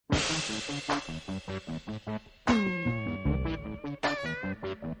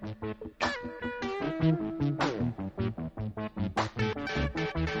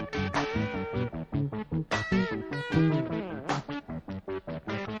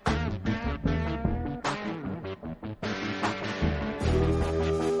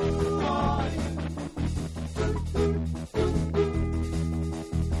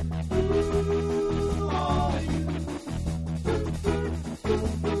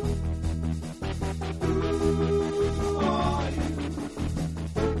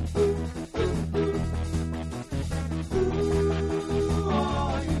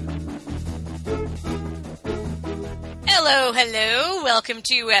Hello. Welcome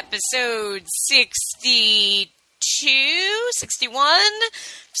to episode 62, 61,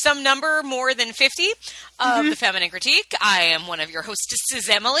 some number more than 50 of The Feminine Critique. I am one of your hostesses,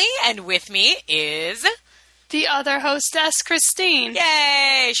 Emily, and with me is... the other hostess, Christine.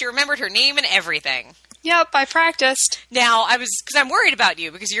 Yay! She remembered her name and everything. Yep, I practiced. Now, because I'm worried about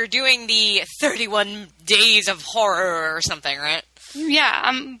you, because you're doing the 31 Days of Horror or something, right? Yeah,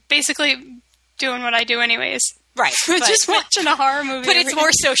 I'm basically doing what I do anyways. Right. Just watching a horror movie. But it's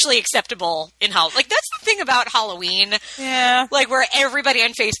more socially acceptable in Halloween. Like, that's the thing about Halloween. Yeah. Like, where everybody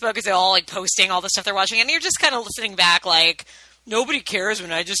on Facebook is all, like, posting all the stuff they're watching, and you're just kind of listening back, like, nobody cares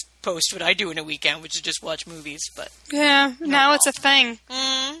when I just post what I do in a weekend, which is just watch movies, but... yeah, now it's a thing.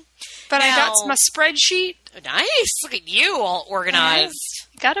 But now, I got my spreadsheet. Nice! Look at you, all organized.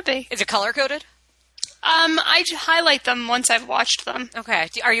 Yeah, gotta be. Is it color-coded? I highlight them once I've watched them. Okay.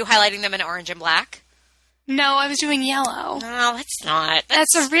 Are you highlighting them in orange and black? No, I was doing yellow. No, that's not.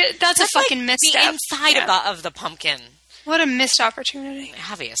 That's a fucking like misstep. The inside of the pumpkin. What a missed opportunity.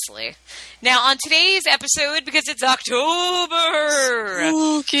 Obviously. Now, on today's episode, because it's October.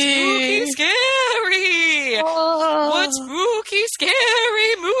 Spooky. Spooky scary. Oh. What spooky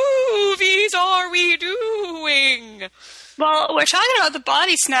scary movies are we doing? Well, we're talking about the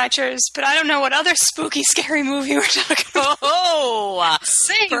Body Snatchers, but I don't know what other spooky, scary movie we're talking about. Oh!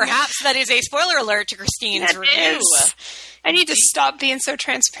 Sing. Perhaps that is a spoiler alert to Christine's review. Is. I need to stop being so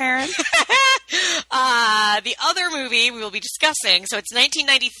transparent. The other movie we will be discussing, so it's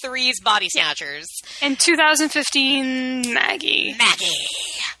 1993's Body Snatchers. And 2015, Maggie.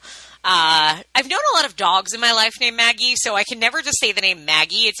 I've known a lot of dogs in my life named Maggie, so I can never just say the name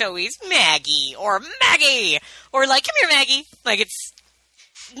Maggie. It's always Maggie, or Maggie, or like, come here, Maggie. Like, it's...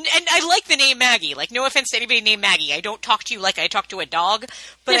 And I like the name Maggie. Like, no offense to anybody named Maggie. I don't talk to you like I talk to a dog,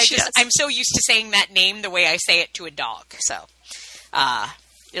 but yes, I'm so used to saying that name the way I say it to a dog. So,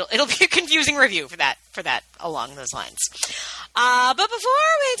 it'll be a confusing review for that along those lines. But before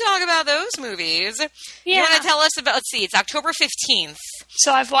we talk about those movies, you want to tell us about, let's see, it's October 15th.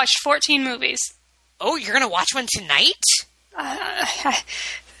 So I've watched 14 movies. Oh, you're going to watch one tonight? I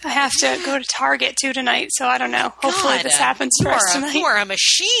have to go to Target, too, tonight, so I don't know. Hopefully this happens for us tonight. You are a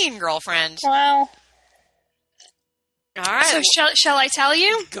machine, girlfriend. Wow. All right. So shall I tell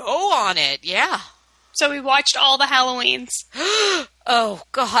you? Go on it, yeah. So we watched all the Halloweens. Oh,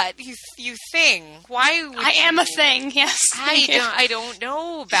 God, you thing. Why would I am a thing, yes. I don't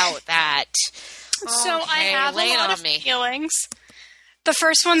know about that. So okay, I have a lot of feelings. The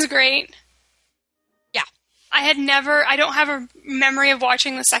first one's great. Yeah. I don't have a memory of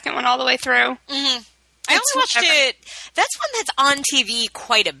watching the second one all the way through. Mm-hmm. I only watched it. That's one that's on TV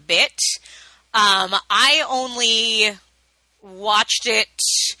quite a bit. I only watched it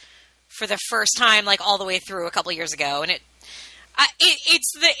for the first time, like, all the way through a couple years ago, and I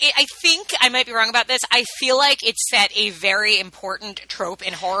think I might be wrong about this. I feel like it set a very important trope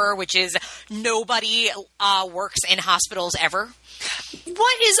in horror, which is nobody works in hospitals ever.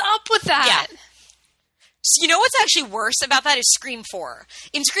 What is up with that? Yeah. So you know what's actually worse about that is Scream 4.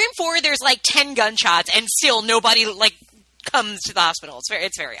 In Scream 4, there's like 10 gunshots, and still nobody like comes to the hospital.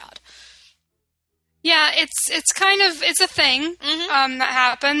 It's very odd. Yeah, it's a thing that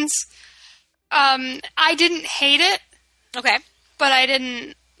happens. I didn't hate it. Okay. But I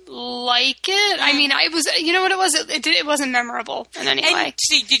didn't like it. I mean, you know what it was? It wasn't memorable in any way.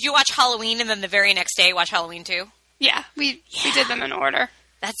 So did you watch Halloween and then the very next day watch Halloween 2? Yeah, we did them in order.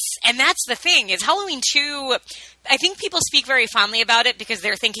 That's the thing, is Halloween 2, I think people speak very fondly about it because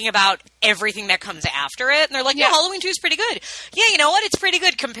they're thinking about everything that comes after it. And they're like, yeah, Halloween 2 is pretty good. Yeah, you know what? It's pretty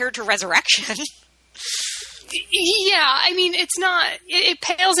good compared to Resurrection. Yeah, I mean, it's not... It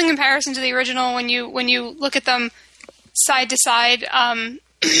pales in comparison to the original when you look at them side to side.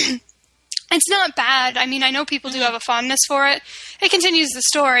 It's not bad. I mean, I know people do have a fondness for it. It continues the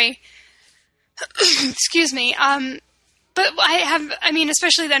story. Excuse me. But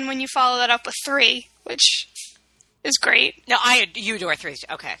especially then when you follow that up with 3, which is great. No, you adore 3.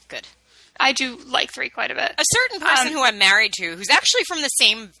 Okay, good. I do like 3 quite a bit. A certain person who I'm married to, who's actually from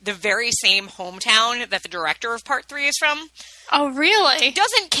the very same hometown that the director of Part 3 is from. Oh, really?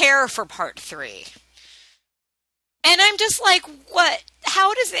 Doesn't care for Part 3. And I'm just like, what?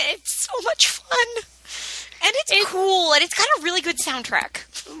 How does it? It's so much fun. And it's cool, and it's got a really good soundtrack.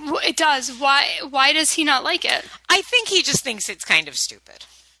 It does. Why does he not like it? I think he just thinks it's kind of stupid.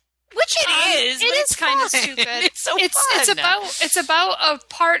 Which it is. It is kind of stupid. It's so fun. It's about a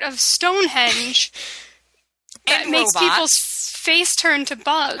part of Stonehenge that makes people's face turn to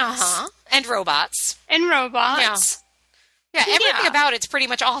bugs. Uh-huh. And robots. Yeah, everything about it's pretty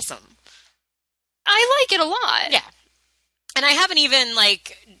much awesome. I like it a lot. Yeah. And I haven't even,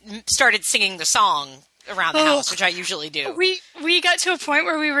 started singing the song around the house, which I usually do. We got to a point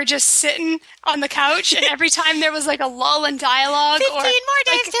where we were just sitting on the couch, and every time there was, a lull in dialogue 15 more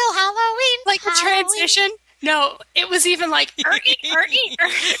days till Halloween. A transition. No, it was even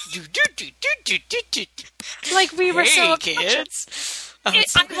we were so kids. I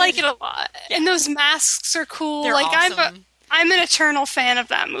like it a lot. And those masks are cool. They're awesome. I'm an eternal fan of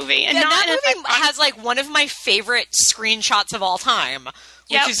that movie. And that movie has one of my favorite screenshots of all time,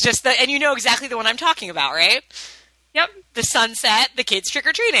 which is just and you know exactly the one I'm talking about, right? Yep. The sunset, the kids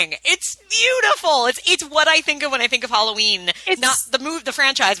trick-or-treating. It's beautiful. It's what I think of when I think of Halloween. It's not the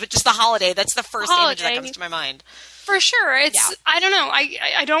franchise, but just the holiday. That's the first image that comes to my mind. For sure. I don't know.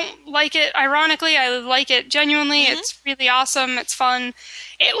 I don't like it ironically. I like it genuinely. Mm-hmm. It's really awesome. It's fun.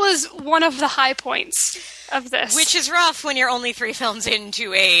 It was one of the high points of this. Which is rough when you're only 3 films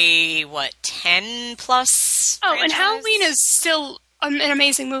into a, 10-plus franchise? And Halloween is still an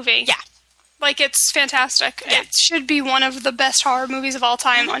amazing movie. Yeah. It's fantastic. Yeah. It should be one of the best horror movies of all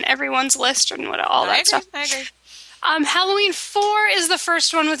time on everyone's list and all that stuff. I agree. Halloween 4 is the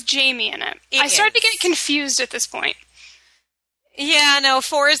first one with Jamie in it. I started to get confused at this point. Yeah, no,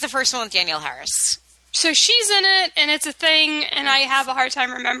 4 is the first one with Danielle Harris. So she's in it, and it's a thing, and I have a hard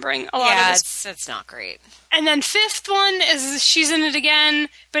time remembering a lot of this. Yeah, it's not great. And then 5th one is she's in it again,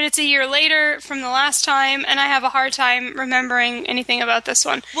 but it's a year later from the last time, and I have a hard time remembering anything about this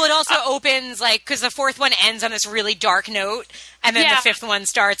one. Well, it also opens, because the 4th one ends on this really dark note, and then the 5th one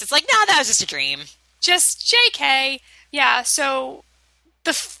starts. It's no, that was just a dream. Just JK. Yeah, so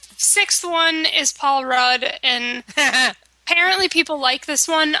the 6th one is Paul Rudd, and apparently people like this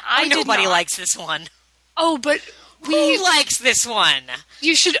one. Nobody likes this one. Oh, but who likes this one?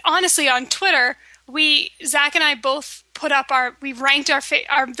 You should, honestly, on Twitter, Zach and I both put up we ranked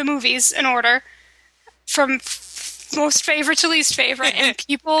the movies in order from most favorite to least favorite, and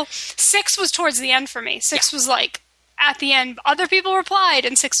 6 was towards the end for me. 6 was at the end. Other people replied,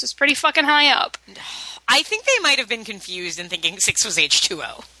 and 6 was pretty fucking high up. I think they might have been confused in thinking 6 was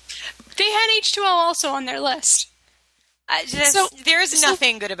H2O. They had H2O also on their list. There's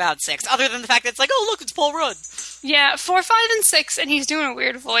nothing good about 6, other than the fact that it's oh, look, it's Paul Rudd. Yeah, 4, 5, and 6, and he's doing a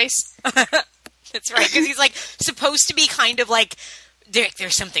weird voice. That's right, because he's supposed to be kind of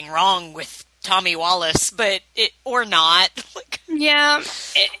there's something wrong with Tommy Wallace, but or not. Yeah,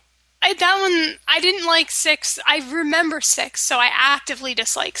 that one, I didn't like 6. I remember 6, so I actively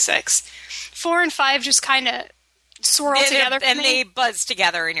dislike 6. 4 and 5 just kind of swirl together for me. And they buzz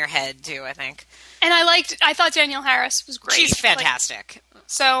together in your head, too, I think. And I thought Danielle Harris was great. She's fantastic.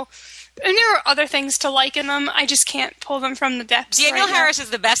 And there are other things to like in them. I just can't pull them from the depths. Danielle Harris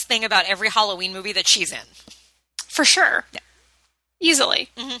is the best thing about every Halloween movie that she's in. For sure. Yeah. Easily.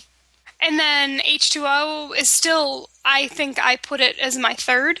 Mm-hmm. And then H2O is still, I think I put it as my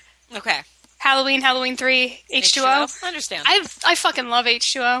 3rd. Okay. Halloween 3, H2O. I understand. I fucking love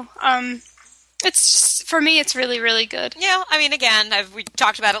H2O. For me, it's really, really good. Yeah, I mean, again, we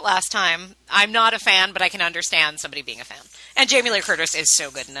talked about it last time. I'm not a fan, but I can understand somebody being a fan. And Jamie Lee Curtis is so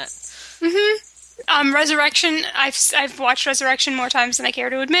good in it. Mm-hmm. Resurrection, I've watched Resurrection more times than I care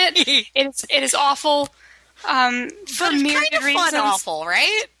to admit. It is awful. For myriad kind of reasons. Fun awful,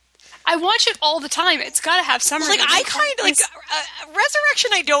 right? I watch it all the time. It's got to have some reason. I kind of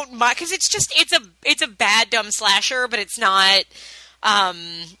Resurrection. I don't mind because it's a bad dumb slasher, but it's not.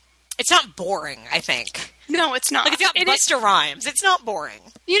 It's not boring, I think. No, it's not. It's got Busta Rhymes. It's not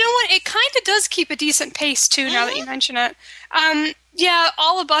boring. You know what? It kind of does keep a decent pace, too, now that you mention it. Yeah,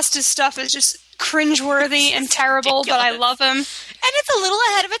 all of Busta's stuff is just cringeworthy and terrible, but I love him. And it's a little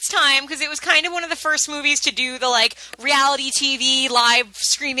ahead of its time, because it was kind of one of the first movies to do the, reality TV, live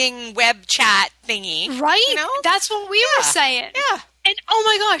streaming web chat thingy. Right? You know? That's what we were saying. Yeah. And, oh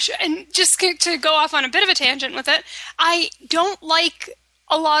my gosh, and just to go off on a bit of a tangent with it, I don't like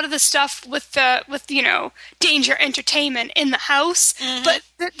a lot of the stuff with Danger Entertainment in the house, but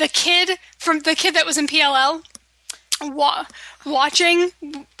the kid that was in PLL, watching,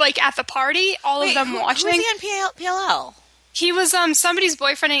 like, at the party, all of them watching. Who was he on PLL? He was somebody's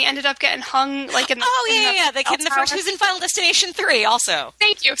boyfriend, and he ended up getting hung, like, in the... Oh, yeah, the kid in the first... He was in Final Destination 3, also.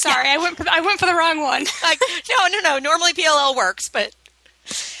 Thank you, sorry, yeah. I went for the wrong one. Like, no, normally PLL works, but...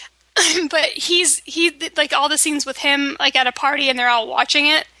 But he, like, all the scenes with him, like, at a party, and they're all watching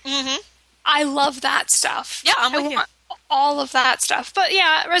it. Mm-hmm. I love that stuff. Yeah, I'm with you. All of that stuff. But,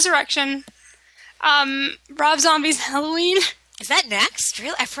 yeah, Resurrection... Rob Zombie's Halloween. Is that next?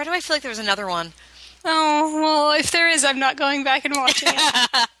 Really? Why do I feel like there was another one? Oh, well, if there is, I'm not going back and watching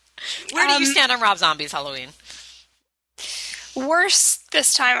it. Where do you stand on Rob Zombie's Halloween? Worse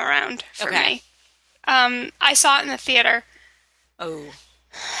this time around for me. I saw it in the theater. Oh.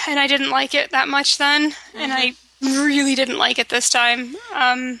 And I didn't like it that much then, and I really didn't like it this time.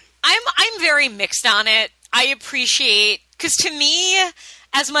 I'm very mixed on it. I appreciate... Because to me...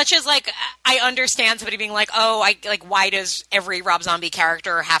 As much as, like, I understand somebody being like, why does every Rob Zombie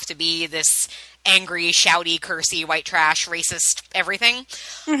character have to be this angry, shouty, cursy, white trash, racist, everything?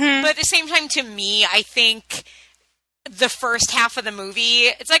 Mm-hmm. But at the same time, to me, I think the first half of the movie,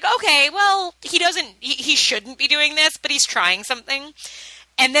 it's like, okay, well, he shouldn't be doing this, but he's trying something.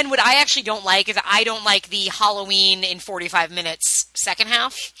 And then what I actually don't like is I don't like the Halloween in 45 minutes second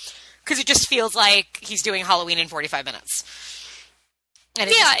half, because it just feels like he's doing Halloween in 45 minutes. For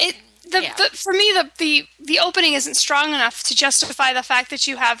me, the opening isn't strong enough to justify the fact that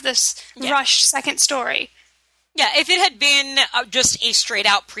you have this rushed second story. Yeah, if it had been just a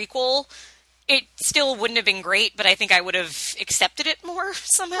straight-out prequel, it still wouldn't have been great, but I think I would have accepted it more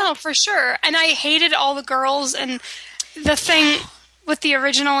somehow. Oh, for sure. And I hated all the girls, and the thing with the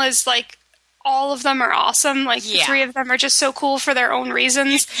original is, like, all of them are awesome. Like, the three of them are just so cool for their own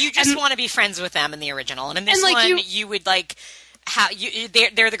reasons. You just want to be friends with them in the original. And in this one, you would, like...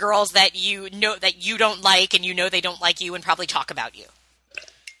 they're the girls that you know that you don't like, and you know they don't like you, and probably talk about you.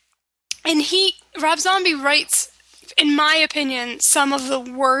 And Rob Zombie writes, in my opinion, some of the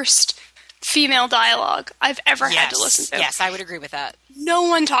worst female dialogue I've ever had to listen to. Yes, I would agree with that. No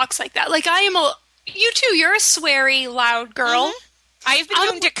one talks like that. Like, you too, you're a sweary, loud girl. Mm-hmm. I've been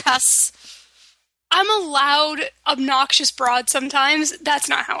known to cuss. I'm a loud, obnoxious broad sometimes. That's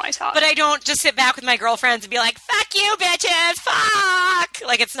not how I talk. But I don't just sit back with my girlfriends and be like, fuck you, bitches, fuck!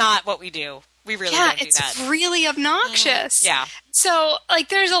 Like, it's not what we do. We really don't do that. Yeah, it's really obnoxious. Yeah. So, like,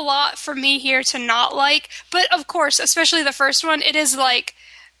 there's a lot for me here to not like. But, of course, especially the first one, it is like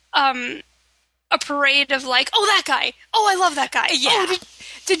a parade of, like, oh, that guy. Oh, I love that guy. Yeah. Oh,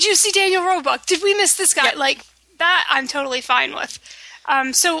 did you see Daniel Roebuck? Did we miss this guy? Yep. Like, that I'm totally fine with.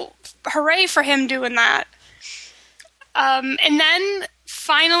 So, hooray for him doing that. And then,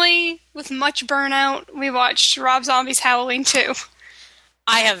 finally, with much burnout, we watched Rob Zombie's Halloween 2.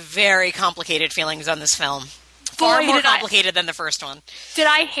 I have very complicated feelings on this film. Far more complicated than the first one. Did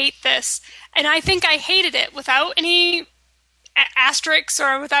I hate this? And I think I hated it without any asterisks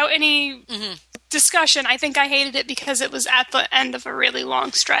or without any discussion. I think I hated it because it was at the end of a really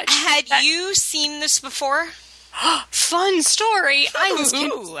long stretch. Had you seen this before? Fun story. I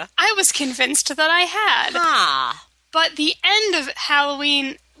was convinced that I had. But the end of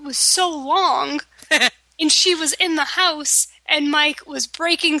Halloween was so long, and she was in the house, and Mike was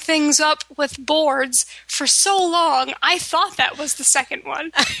breaking things up with boards for so long, I thought that was the second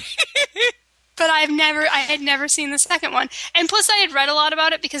one. But I had never seen the second one. And plus I had read a lot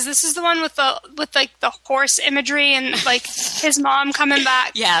about it because this is the one with the horse imagery and like his mom coming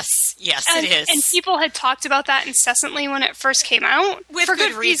back. Yes, it is. And people had talked about that incessantly when it first came out. With for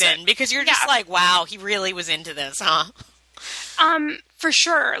good reason. Because you're just like, wow, he really was into this, huh? For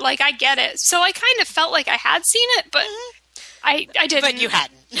sure. Like, I get it. So I kind of felt like I had seen it, but I didn't. But you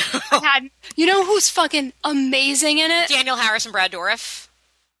hadn't. I hadn't. You know who's fucking amazing in it? Daniel Harris and Brad Dourif.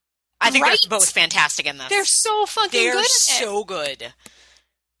 I think they're both fantastic in this. They're so fucking good in it. They're so good.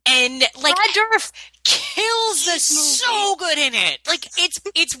 And, like... Brad Dourif kills this movie. So good in it. Like,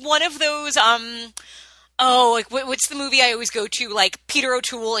 it's one of those, what's the movie I always go to? Like, Peter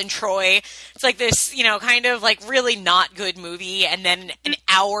O'Toole and Troy. It's like this, kind of, like, really not good movie. And then an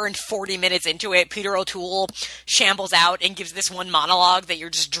hour and 40 minutes into it, Peter O'Toole shambles out and gives this one monologue that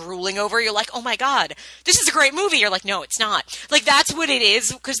you're just drooling over. You're like, oh my God, this is a great movie. You're like, no, it's not. Like, that's what it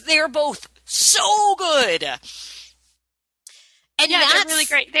is, because they're both so good. And yeah, they're really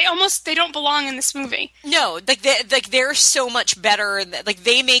great. They don't belong in this movie. No, they're so much better. Like,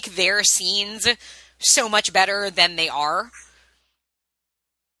 they make their scenes so much better than they are.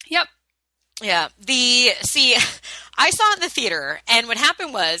 Yep. Yeah. I saw it in the theater, and what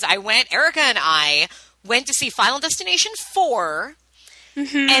happened was Erica and I went to see Final Destination 4,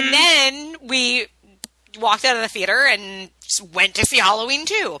 and then we walked out of the theater and went to see Halloween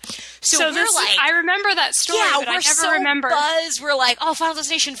 2. So we're like... I remember that story, but I never remember. Buzzed. We're like, oh, Final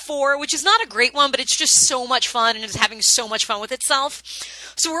Destination 4, which is not a great one, but it's just so much fun and it's having so much fun with itself.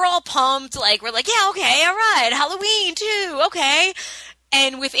 So we're all pumped. Like, we're like, yeah, okay, all right, Halloween 2, okay.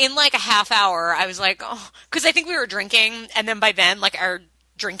 And within like a half hour, I was like, oh, because I think we were drinking, and then by then, like, our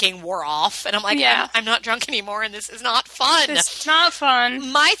drinking wore off, and I'm like, I'm not drunk anymore, and this is not fun. It's not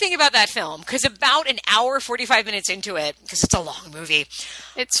fun. My thing about that film, because about an hour, 45 minutes into it, because it's a long movie,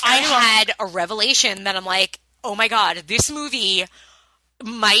 I had a revelation that I'm like, oh my god, this movie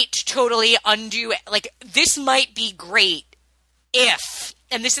might totally undo, like, this might be great if,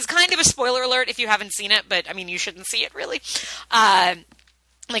 and this is kind of a spoiler alert if you haven't seen it, but, I mean, you shouldn't see it, really.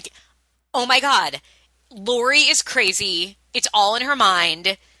 Like, oh my god, Laurie is crazy. It's all in her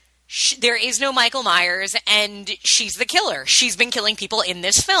mind. There is no Michael Myers, and she's the killer. She's been killing people in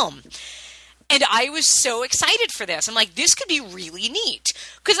this film. And I was so excited for this. I'm like, this could be really neat.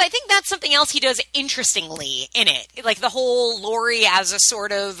 Because I think that's something else he does interestingly in it. Like, the whole Laurie as a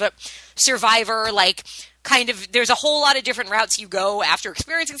sort of survivor, like, kind of, there's a whole lot of different routes you go after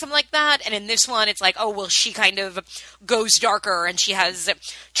experiencing something like that. And in this one, it's like, oh, well, she kind of goes darker and she has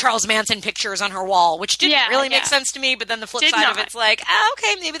Charles Manson pictures on her wall, which didn't really make sense to me. But then the flip side of it's like,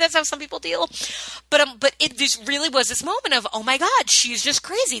 okay, maybe that's how some people deal. But it just really was this moment of, oh my God, she's just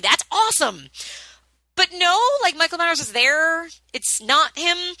crazy. That's awesome. But no, like, Michael Myers is there. It's not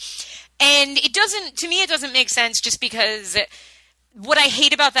him. And it doesn't make sense just because what I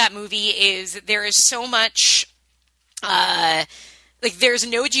hate about that movie is there is so much, like, there's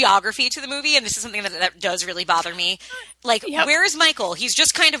no geography to the movie, and this is something that does really bother me. Like, where is Michael? He's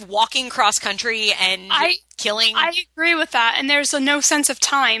just kind of walking cross-country and killing. I agree with that, and there's no sense of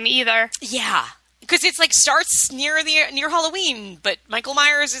time either. Yeah. Because it's like starts near Halloween, but Michael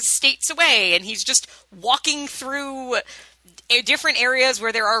Myers is states away, and he's just walking through different areas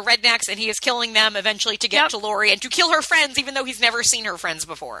where there are rednecks, and he is killing them eventually to get to Laurie and to kill her friends, even though he's never seen her friends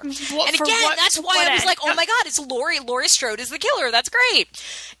before. And again, that's why I was like, oh my God, it's Laurie. Laurie Strode is the killer. That's great.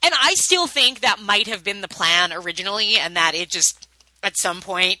 And I still think that might have been the plan originally, and that it just, at some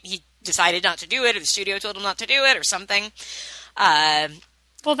point, he decided not to do it, or the studio told him not to do it, or something.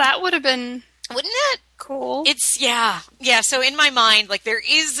 Well, that would have been... Wouldn't it? Cool. It's, yeah. So in my mind, like, there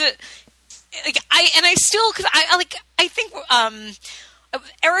is... Like, I think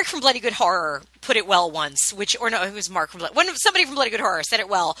Eric from Bloody Good Horror put it well once, it was Mark from somebody from Bloody Good Horror said it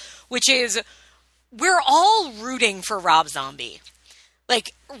well, which is, we're all rooting for Rob Zombie.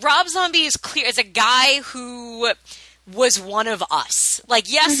 Like, Rob Zombie is clear as a guy who was one of us.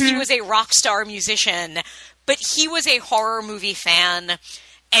 Like, yes, he was a rock star musician, but he was a horror movie fan,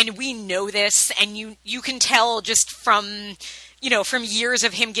 and we know this, and you can tell just from years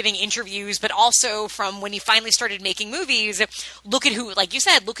of him giving interviews, but also from when he finally started making movies, look at who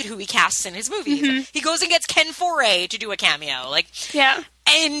he casts in his movies. He goes and gets Ken Foray to do a cameo.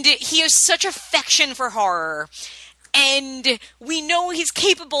 And he has such affection for horror. And we know he's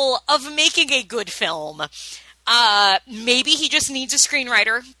capable of making a good film. Maybe he just needs a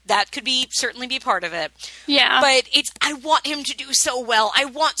screenwriter. That could certainly be part of it. Yeah. But I want him to do so well. I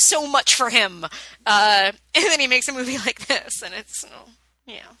want so much for him. And then he makes a movie like this, and it's,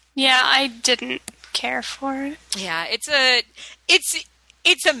 Yeah, I didn't care for it. Yeah, it's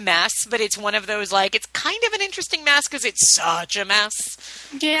a mess, but it's one of those, like, it's kind of an interesting mess because it's such a mess.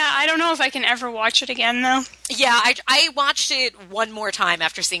 Yeah, I don't know if I can ever watch it again, though. Yeah, I watched it one more time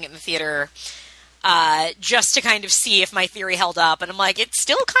after seeing it in the theater. Just to kind of see if my theory held up. And I'm like, it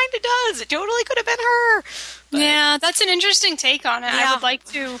still kind of does. It totally could have been her. But, yeah, that's an interesting take on it. Yeah, I would like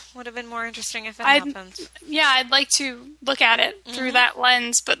to... Would have been more interesting if it happened. Yeah, I'd like to look at it through that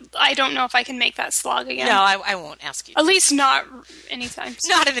lens, but I don't know if I can make that slog again. No, I won't ask you. At least not anytime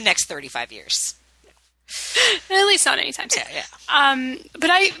soon. Not in the next 35 years. At least not anytime soon. Yeah.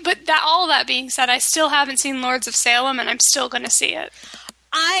 But all that being said, I still haven't seen Lords of Salem, and I'm still going to see it.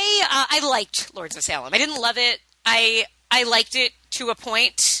 I liked Lords of Salem. I didn't love it. I liked it to a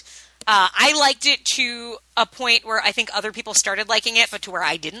point. I liked it to a point where I think other people started liking it, but to where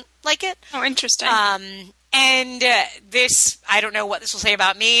I didn't like it. Oh, interesting. And this, I don't know what this will say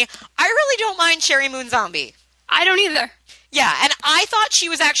about me. I really don't mind Sherry Moon Zombie. I don't either. Yeah, and I thought she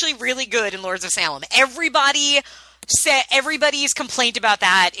was actually really good in Lords of Salem. Everybody's complaint about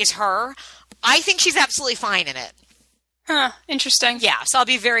that is her. I think she's absolutely fine in it. Huh, interesting. Yeah, so I'll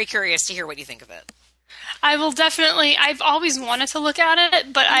be very curious to hear what you think of it. I will definitely... I've always wanted to look at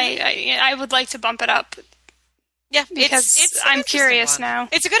it, but I would like to bump it up. Yeah, because I'm curious now.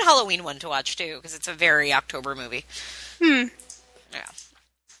 It's a good Halloween one to watch, too, because it's a very October movie. Yeah.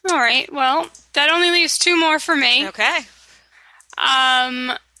 All right. Well, that only leaves 2 more for me. Okay.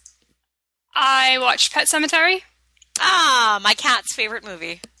 I watched Pet Sematary. Ah, my cat's favorite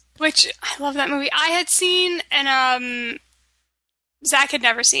movie. Which, I love that movie. I had seen, and Zach had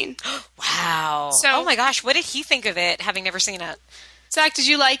never seen. Wow. So, oh my gosh, what did he think of it, having never seen it? Zach, did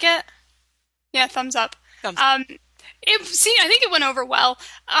you like it? Yeah, thumbs up. Thumbs up. I think it went over well.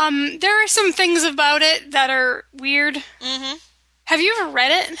 There are some things about it that are weird. Mm-hmm. Have you ever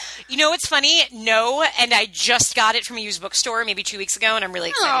read it? You know what's funny? No, and I just got it from a used bookstore maybe 2 weeks ago, and I'm really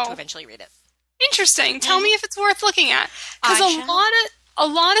excited to eventually read it. Interesting. Tell me if it's worth looking at. Because a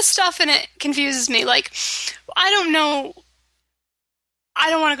lot of stuff in it confuses me. Like, I don't know. I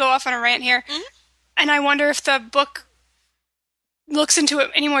don't want to go off on a rant here. Mm-hmm. And I wonder if the book looks into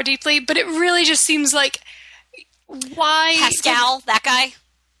it any more deeply, but it really just seems like, why... Pascal, that guy?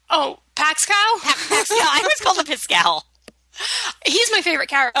 Oh, Pascal? Pascal. I always call him Pascal. He's my favorite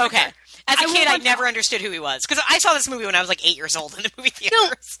character. Okay. As a kid, I never understood who he was. Because I saw this movie when I was like 8 years old in the movie theater. No,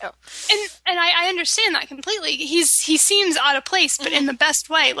 so. And I understand that completely. He seems out of place, but in the best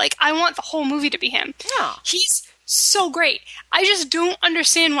way. Like, I want the whole movie to be him. Yeah. He's so great. I just don't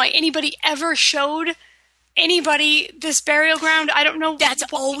understand why anybody ever showed anybody this burial ground. I don't know. That's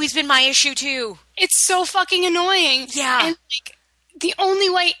always been my issue, too. It's so fucking annoying. Yeah. And, like, the only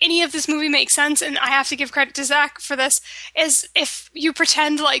way any of this movie makes sense, and I have to give credit to Zach for this, is if you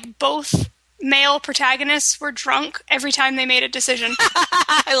pretend like both male protagonists were drunk every time they made a decision.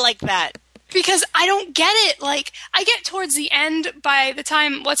 I like that. Because I don't get it. Like, I get towards the end, by the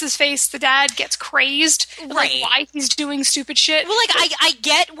time, what's-his-face, the dad, gets crazed. Right. Like, why he's doing stupid shit. Well, like, I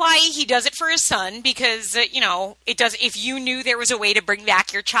get why he does it for his son, because, it does. If you knew there was a way to bring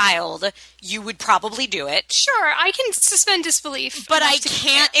back your child, you would probably do it. Sure, I can suspend disbelief. But I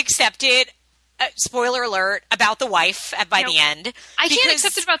can't accept it, spoiler alert, about the wife by the end. I can't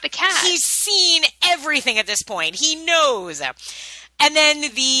accept it about the cat. He's seen everything at this point. He knows. And then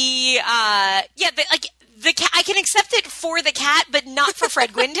the cat, I can accept it for the cat, but not for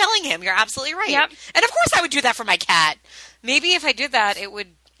Fred Gwynne telling him. You're absolutely right. Yep. And of course I would do that for my cat. Maybe if I did that, it would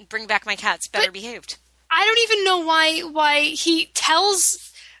bring back my cats better behaved. I don't even know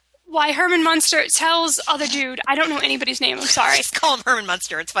why Herman Munster tells other dude. I don't know anybody's name. I'm sorry. Just call him Herman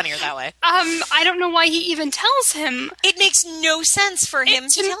Munster. It's funnier that way. I don't know why he even tells him. It makes no sense for him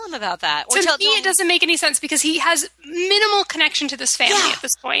to tell him about that. To me, it doesn't make any sense because he has minimal connection to this family at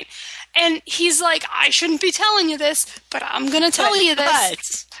this point. And he's like, I shouldn't be telling you this, but I'm going to tell you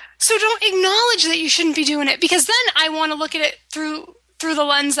this. So don't acknowledge that you shouldn't be doing it, because then I want to look at it through the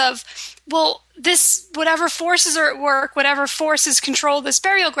lens of, well, whatever forces are at work, whatever forces control this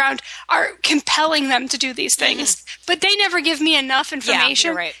burial ground are compelling them to do these things. Mm-hmm. But they never give me enough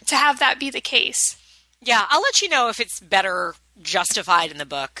information to have that be the case. Yeah, I'll let you know if it's better justified in the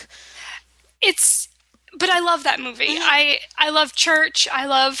book. But I love that movie. Mm-hmm. I love Church. I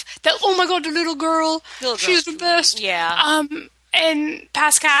love that, oh my god, the little girl. She's the best. Yeah. And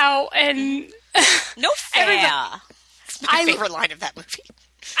Pascal and... No fair. It's my favorite line of that movie.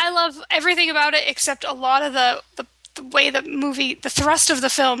 I love everything about it except a lot of the way the thrust of the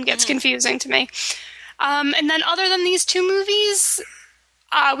film gets confusing to me. And then other than these 2 movies,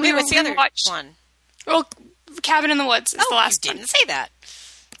 what's the other one? Well, Cabin in the Woods is the last one. You didn't say that.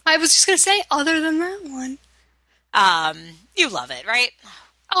 I was just going to say, other than that one. You love it, right?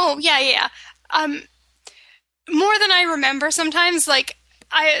 Oh, yeah. More than I remember sometimes. Like,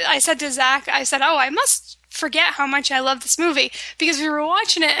 I said to Zach, oh, I must forget how much I love this movie, because we were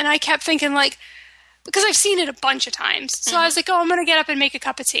watching it and I kept thinking, like, because I've seen it a bunch of times, so I was like, oh, I'm gonna get up and make a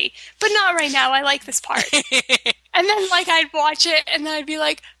cup of tea, but not right now, I like this part. And then, like, I'd watch it and then I'd be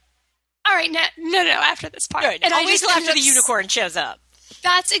like, all right, no, after this part. Good. And always till after the unicorn shows up.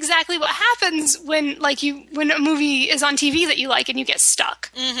 That's exactly what happens when a movie is on TV that you like and you get stuck.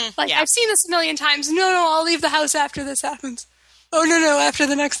 Mm-hmm. Like, I've seen this a million times. No, I'll leave the house after this happens. Oh, no, after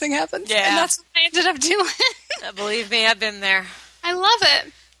the next thing happens. Yeah. And that's what I ended up doing. Believe me, I've been there. I love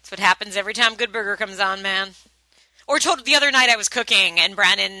it. That's what happens every time Good Burger comes on, man. Or the other night I was cooking, and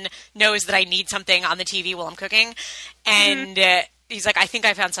Brandon knows that I need something on the TV while I'm cooking. And he's like, I think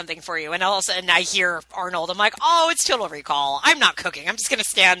I found something for you. And all of a sudden I hear Arnold. I'm like, oh, it's Total Recall. I'm not cooking. I'm just going to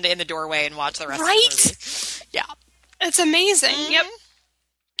stand in the doorway and watch the rest of the movie. Yeah. It's amazing. Mm-hmm.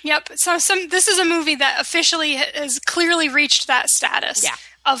 Yep. So this is a movie that officially has clearly reached that status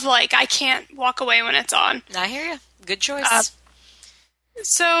of, like, I can't walk away when it's on. I hear you. Good choice.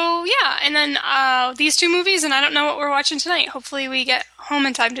 And then these 2 movies, and I don't know what we're watching tonight. Hopefully we get home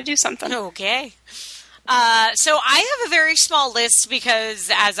in time to do something. Okay. So I have a very small list because,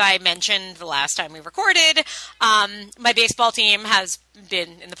 as I mentioned the last time we recorded, my baseball team has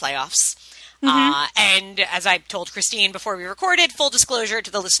been in the playoffs. And as I told Christine before we recorded, full disclosure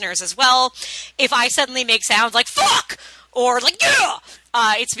to the listeners as well, if I suddenly make sounds like fuck or like yeah,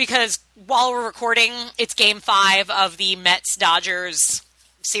 it's because while we're recording, it's Game 5 of the Mets-Dodgers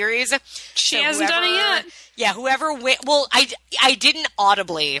series. She hasn't done it yet. Yeah, whoever well, I didn't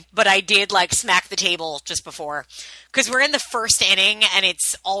audibly, but I did like smack the table just before because we're in the first inning and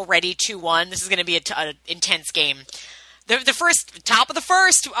it's already 2-1. This is going to be an intense game. The first top of the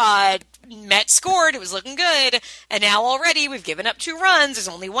first, Mets scored. It was looking good, and now already we've given up 2 runs. There's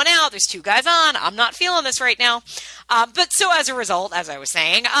only 1 out. There's 2 guys on. I'm not feeling this right now. But so as a result, as I was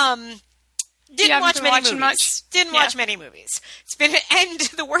saying, didn't watch many movies. Didn't watch many movies. It's been, and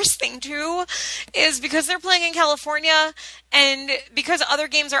the worst thing too is because they're playing in California, and because other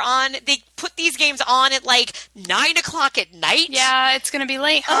games are on, they put these games on at like 9:00 at night. Yeah, it's gonna be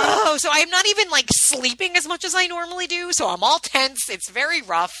late. Oh, so I'm not even like sleeping as much as I normally do. So I'm all tense. It's very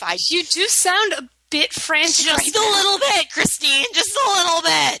rough. You do sound a bit frantic. Just a little bit, Christine. Just a little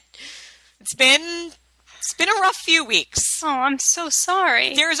bit. It's been a rough few weeks. Oh, I'm so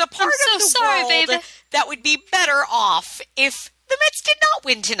sorry. There's a part of the world baby. That would be better off if the Mets did not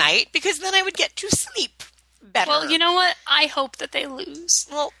win tonight, because then I would get to sleep better. Well, you know what? I hope that they lose.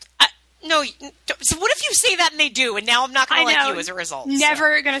 Well, no. So what if you say that and they do, and now I'm not going to like you as a result?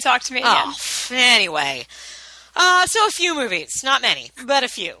 Never going to talk to me again. Anyway. So a few movies. Not many, but a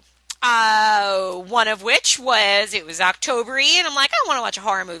few. One of which was October-y, and I'm like, I want to watch a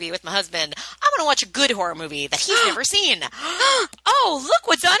horror movie with my husband. I want to watch a good horror movie that he's never seen. Oh, look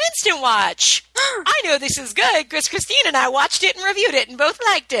what's on Instant Watch. I know this is good because Christine and I watched it and reviewed it and both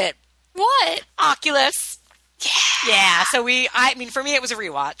liked it. What? Oculus. Yeah. So for me, it was a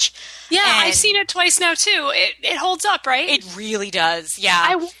rewatch. Yeah, I've seen it twice now too. It holds up, right? It really does. Yeah.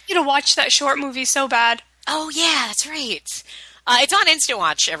 I want you to watch that short movie so bad. Oh yeah, that's right. It's on Instant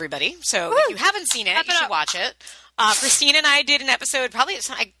Watch, everybody. So if you haven't seen it, you should watch it. Christine and I did an episode.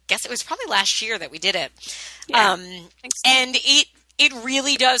 I guess it was probably last year that we did it. Yeah, and it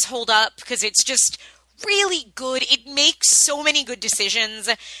really does hold up because it's just really good. It makes so many good decisions,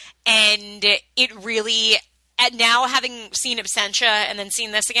 and it really. And now, having seen Absentia and then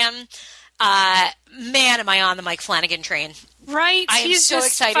seen this again, man, am I on the Mike Flanagan train? Right? I am so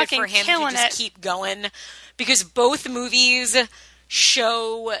excited for him to just keep going. Because both movies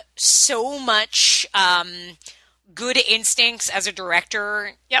show so much good instincts as a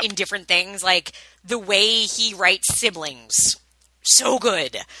director in different things. Like the way he writes siblings, so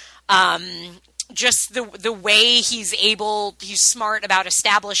good. Just the way he's smart about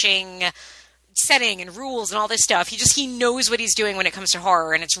establishing setting and rules and all this stuff. He knows what he's doing when it comes to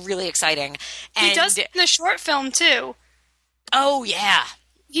horror, and it's really exciting. And he does it in the short film too. Oh yeah.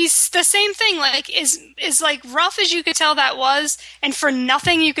 He's the same thing, like, is like rough as you could tell that was, and for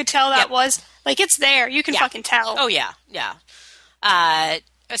nothing you could tell that was, like, it's there. You can fucking tell. Oh, yeah, yeah.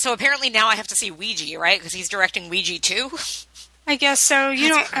 So apparently now I have to see Ouija, right? Because he's directing Ouija too? I guess so. You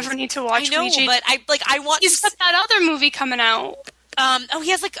don't ever need to watch Ouija. I know, but I want He's got that other movie coming out. He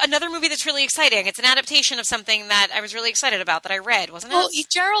has, like, another movie that's really exciting. It's an adaptation of something that I was really excited about that I read, wasn't it? Well,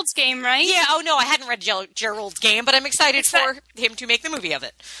 Gerald's Game, right? Yeah, oh no, I hadn't read Gerald's Game, but I'm excited for him to make the movie of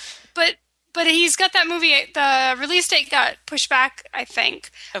it. But he's got that movie, the release date got pushed back, I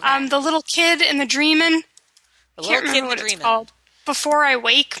think. Okay. The Little Kid and the Dreamin'. Can't remember what it's called. Before I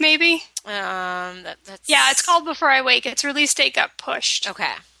Wake, maybe? That's... Yeah, it's called Before I Wake. Its release date got pushed.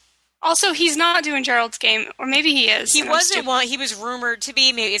 Okay. Also, he's not doing Gerald's Game, or maybe he is. He wasn't. Well, he was rumored to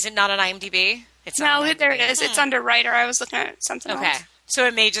be. Maybe is it not on IMDb? It's not on IMDb. There it is. It's under writer. I was looking at something else. Okay, so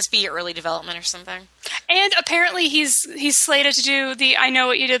it may just be early development or something. And apparently, he's slated to do the I Know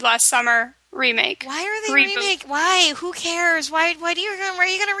What You Did Last Summer remake. Why are they remake? Why? Who cares? Why are you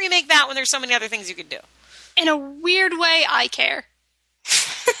going to remake that when there's so many other things you could do? In a weird way, I care.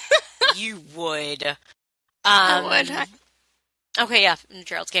 You would. I would. Okay, yeah,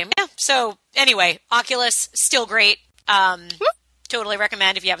 Gerald's Game. Yeah, so anyway, Oculus, still great. Totally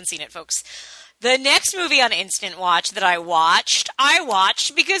recommend if you haven't seen it, folks. The next movie on Instant Watch that I watched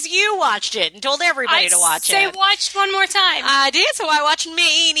because you watched it and told everybody to watch it. I watched one more time. I did, so I watched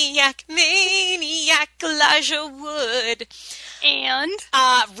Maniac, Elijah Wood.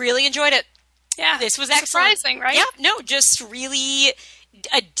 And? Really enjoyed it. Yeah. This was excellent. Surprising, right? Yeah, no, just really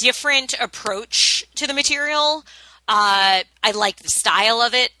a different approach to the material. I like the style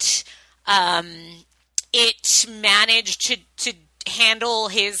of it. It managed to handle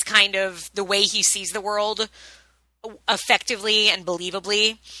his kind of the way he sees the world effectively and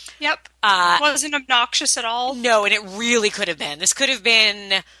believably. Yep. Wasn't obnoxious at all. No, and it really could have been. This could have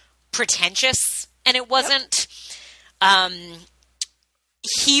been pretentious, and it wasn't.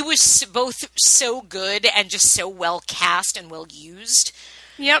 He was both so good and just so well cast and well used.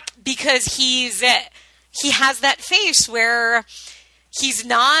 Yep. Because he has that face where he's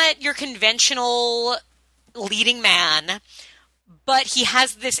not your conventional leading man, but he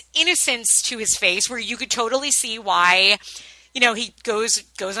has this innocence to his face where you could totally see why, he goes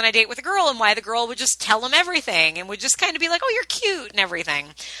on a date with a girl and why the girl would just tell him everything and would just kind of be like, oh, you're cute and everything.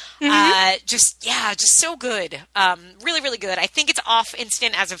 Mm-hmm. Just so good. Really, really good. I think it's off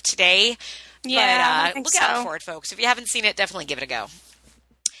instant as of today. Yeah, but look out for it, folks. If you haven't seen it, definitely give it a go.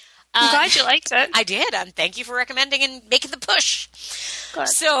 I'm glad you liked it. I did. Thank you for recommending and making the push. Good.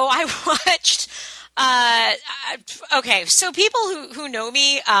 So I watched... okay, so people who know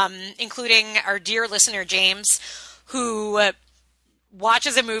me, including our dear listener James, who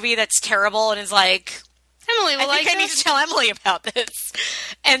watches a movie that's terrible and is like, Emily will I need to tell Emily about this.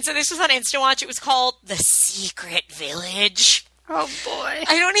 And so this was on InstaWatch. It was called The Secret Village. Oh boy.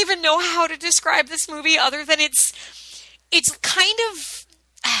 I don't even know how to describe this movie other than it's kind of...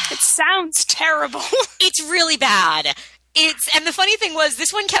 It sounds terrible. It's really bad. And the funny thing was,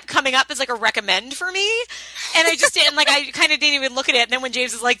 this one kept coming up as like a recommend for me, and I just didn't, I kind of didn't even look at it, and then when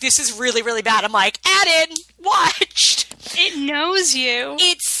James was like, this is really, really bad, I'm like, added, watched. It knows you.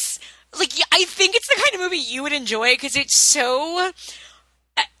 It's, I think it's the kind of movie you would enjoy, because it's so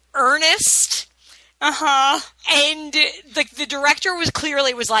earnest. Uh-huh. And, the director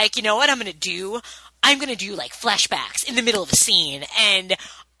was like, you know what I'm going to do? I'm going to do, flashbacks in the middle of a scene, and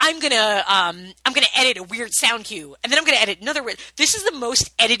I'm gonna edit a weird sound cue, and then I'm gonna edit another. This is the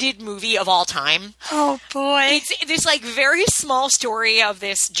most edited movie of all time. Oh boy! It's this very small story of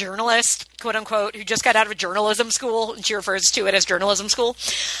this journalist, quote unquote, who just got out of a journalism school, and she refers to it as journalism school.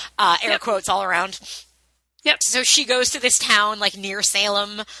 Air quotes all around. Yep. So she goes to this town near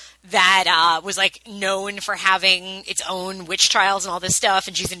Salem that was known for having its own witch trials and all this stuff,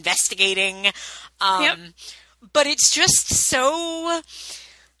 and she's investigating. But it's just so.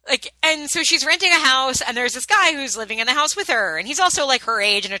 And so she's renting a house, and there's this guy who's living in the house with her, and he's also, her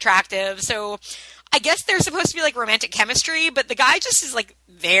age and attractive, so I guess there's supposed to be, romantic chemistry, but the guy just is,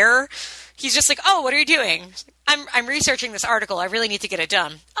 there. He's just oh, what are you doing? I'm researching this article. I really need to get it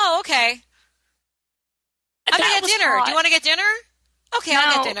done. Oh, okay. I'm going to get dinner. Hot. Do you want to get dinner? Okay, No.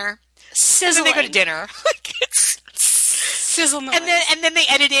 I'll get dinner. Sizzling. And then they go to dinner. Sizzle noise. And then they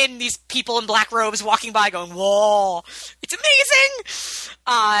edit in these people in black robes walking by going, whoa, it's amazing.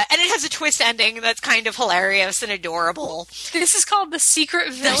 And it has a twist ending that's kind of hilarious and adorable. This is called The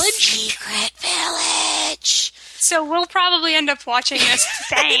Secret Village? The Secret Village. So we'll probably end up watching this.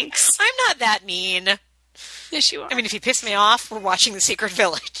 Thanks. I'm not that mean. Yes, you are. I mean, if you piss me off, we're watching The Secret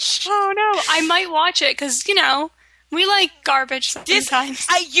Village. Oh, no. I might watch it because, we like garbage sometimes.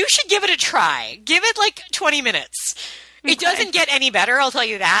 You should give it a try. Give it 20 minutes. Okay. It doesn't get any better, I'll tell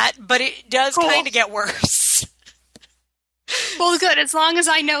you that, but it does kind of get worse. Well, good, as long as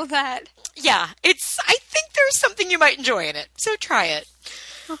I know that. Yeah, I think there's something you might enjoy in it, so try it.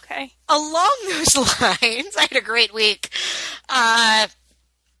 Okay. Along those lines, I had a great week.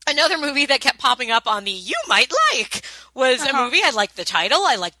 Another movie that kept popping up on the You Might Like was a movie, I liked the title,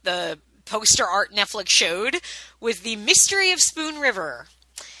 I liked the poster art Netflix showed, was The Mystery of Spoon River.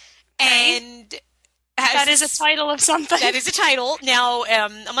 Okay. And... That is a title of something. That is a title. Now,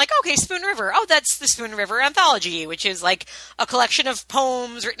 I'm like, okay, Spoon River. Oh, that's the Spoon River Anthology, which is a collection of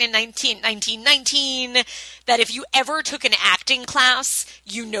poems written in 1919 that if you ever took an acting class,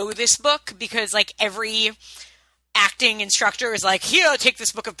 you know this book because, every acting instructor is here, take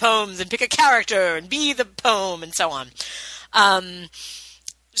this book of poems and pick a character and be the poem and so on.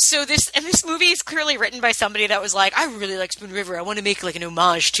 So this movie is clearly written by somebody that was I really like Spoon River. I want to make an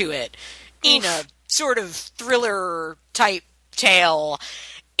homage to it in a sort of thriller type tale.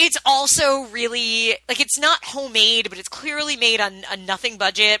 It's also really it's not homemade, but it's clearly made on a nothing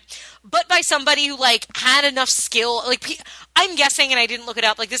budget, but by somebody who had enough skill. I'm guessing, and I didn't look it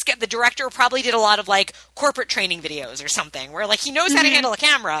up. The director probably did a lot of corporate training videos or something, where he knows how to handle a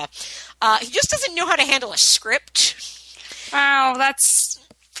camera. He just doesn't know how to handle a script. Wow, that's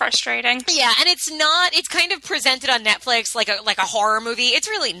frustrating. Yeah, and it's kind of presented on Netflix like a horror movie. It's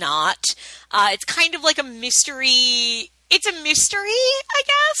really not. It's kind of like a mystery. It's a mystery, I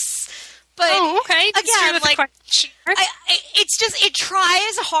guess. But okay. Again, it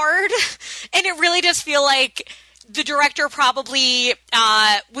tries hard, and it really does feel like the director probably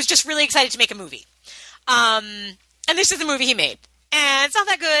was just really excited to make a movie. And this is the movie he made. And it's not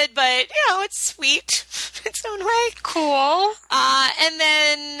that good, but, it's sweet in its own way. Cool. And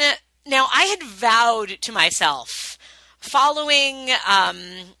then, now I had vowed to myself, following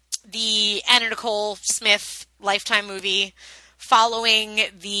the Anna Nicole Smith Lifetime movie, following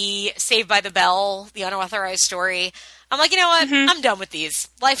the Saved by the Bell, the unauthorized story, I'm like, you know what? I'm done with these.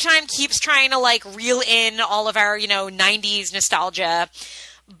 Lifetime keeps trying to, reel in all of our, 90s nostalgia,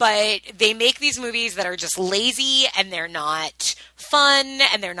 but they make these movies that are just lazy, and they're not fun,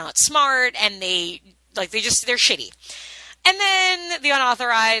 and they're not smart, and they're shitty. And then the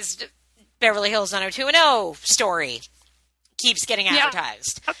unauthorized Beverly Hills 90210 story keeps getting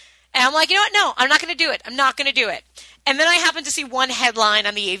advertised. Yeah. And I'm like, you know what? No, I'm not going to do it. I'm not going to do it. And then I happen to see one headline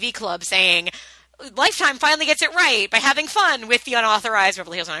on the AV Club saying, Lifetime finally gets it right by having fun with the unauthorized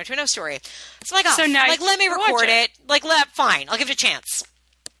Beverly Hills 90210 story. So I'm like, so now let me record it. Fine. I'll give it a chance.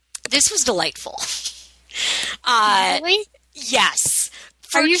 This was delightful. Really? Yes.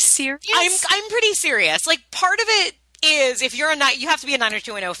 Are you serious? I'm pretty serious. Part of it is if you're you have to be a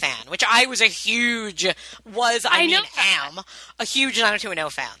 90210 fan, which I was a huge 90210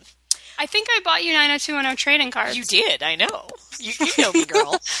 fan. I think I bought you 90210 trading cards. You did, I know. You know me,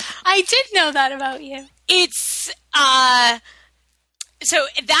 girl. I did know that about you. It's, so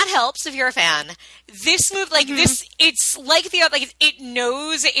that helps if you're a fan. This move, this, it's like the other, it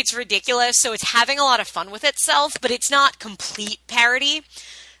knows it's ridiculous, so it's having a lot of fun with itself, but it's not complete parody.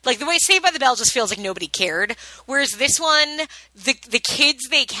 The way Saved by the Bell just feels like nobody cared. Whereas this one, the kids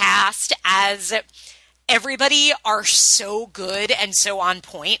they cast as everybody are so good and so on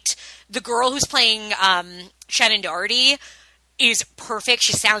point. The girl who's playing Shannon Doherty is perfect.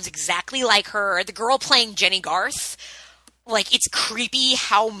 She sounds exactly like her. The girl playing Jenny Garth, it's creepy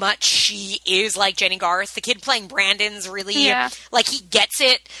how much she is like Jenny Garth. The kid playing Brandon's really, he gets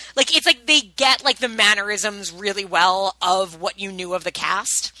it. It's they get, the mannerisms really well of what you knew of the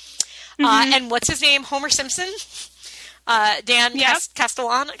cast. And what's his name? Homer Simpson? Dan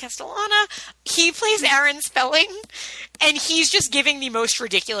Castellana, he plays Aaron Spelling, and he's just giving the most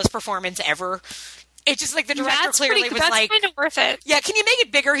ridiculous performance ever. It's just the director that's clearly was that's kind of worth it. Yeah, can you make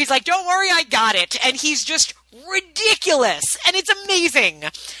it bigger? He's like, don't worry, I got it. And he's just ridiculous, and it's amazing.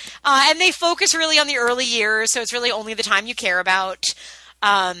 And they focus really on the early years, so it's really only the time you care about.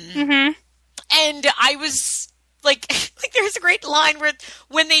 And I was... there's a great line where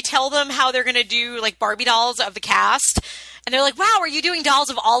when they tell them how they're going to do Barbie dolls of the cast, and they're like, "Wow, are you doing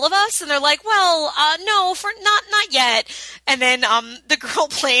dolls of all of us?" And they're like, "Well, no, for not yet." And then the girl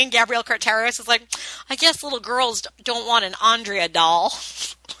playing Gabrielle Carteris is like, "I guess little girls don't want an Andrea doll."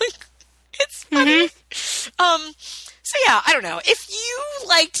 It's funny. So yeah, I don't know if you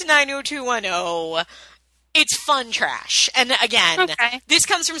liked 90210. It's fun trash. And again, This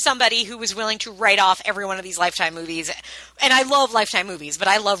comes from somebody who was willing to write off every one of these Lifetime movies. And I love Lifetime movies, but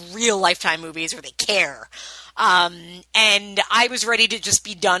I love real Lifetime movies where they care. And I was ready to just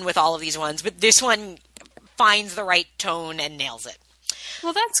be done with all of these ones. But this one finds the right tone and nails it.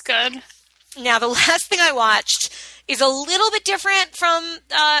 Well, that's good. Now, the last thing I watched is a little bit different from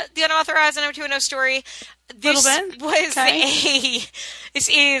the unauthorized 90210 story. This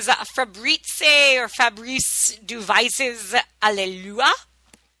is Fabrice Duvice's Alleluia.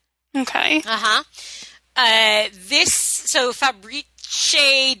 Okay. So Fabrice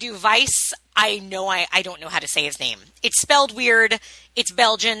Duvice, I don't know how to say his name. It's spelled weird. It's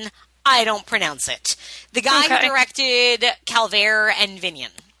Belgian. I don't pronounce it. The guy who directed Calvaire and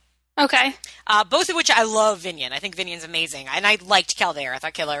Vinion. Okay. Both of which I love Vinion. I think Vinion's amazing. And I liked Calvaire. I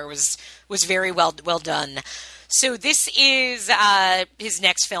thought Calvaire was very well done. So this is his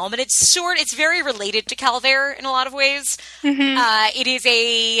next film, and it's very related to Calvaire in a lot of ways. It is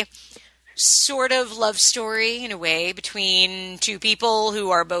a sort of love story in a way between two people who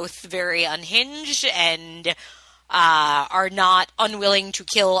are both very unhinged and are not unwilling to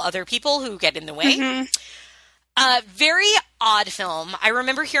kill other people who get in the way. Very odd film. I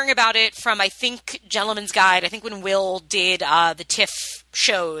remember hearing about it from, I think, Gentleman's Guide. I think when Will did the TIFF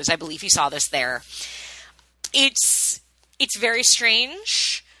shows, I believe he saw this there. It's very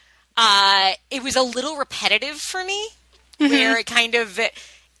strange. It was a little repetitive for me, where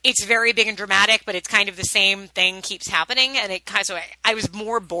it's very big and dramatic, but it's kind of the same thing keeps happening, and I was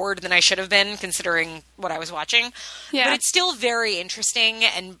more bored than I should have been considering what I was watching. Yeah. But it's still very interesting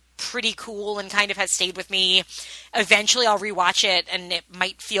and pretty cool and kind of has stayed with me. Eventually I'll rewatch it and it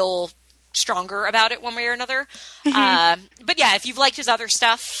might feel stronger about it one way or another. But yeah, if you've liked his other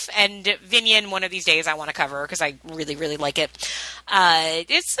stuff, and Vinion one of these days I want to cover because I really, really like it.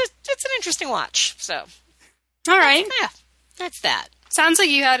 It's an interesting watch. So, all right. Yeah, that's that. Sounds like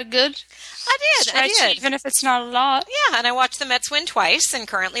you had a good I did. Even if it's not a lot. Yeah, and I watched the Mets win twice, and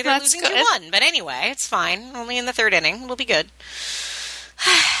currently they're losing 2-1. But anyway, it's fine. Only in the third inning. It'll be good.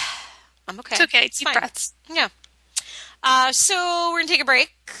 I'm okay. It's okay. Deep breaths. Yeah. So we're going to take a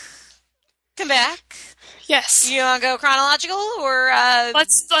break. Come back. Yes. You want to go chronological or...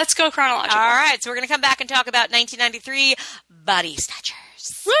 Let's go chronological. All right, so we're going to come back and talk about 1993 Body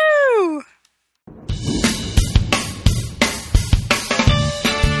Snatchers. Woo!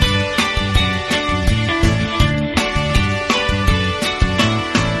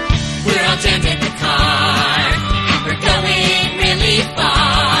 We're all jammed in the car, and we're going really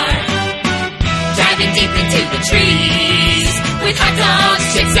far. Driving deep into the trees, with hot dogs,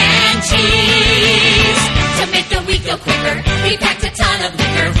 chips, and cheese. To make the week go quicker, we packed a ton of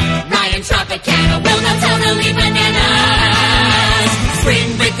liquor. Ryan Tropicana will know totally bananas.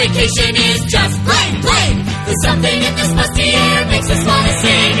 Spring break vacation is just plain. There's something in this musty air makes us want to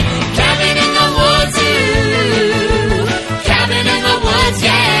sing. Cabin in the woods, ooh. Cabin in the woods,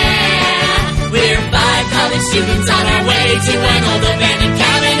 yeah. We're 5 college students on our way to an old abandoned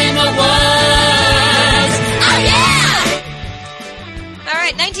cabin in the woods. Oh, yeah! All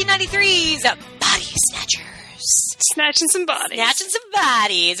right, 1993's Body Snatchers. Snatching some bodies. Snatching some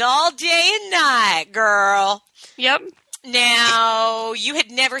bodies all day and night, girl. Yep. Now, you had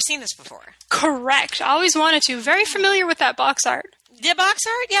never seen this before. Correct. I always wanted to. Very familiar with that box art. The box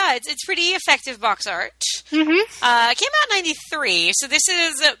art? Yeah, it's pretty effective box art. Mm-hmm. It came out in 93, so this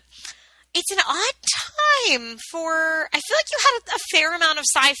is... it's an odd time for... I feel like you had a fair amount of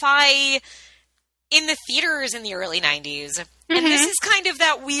sci-fi in the theaters in the early 90s. Mm-hmm. And this is kind of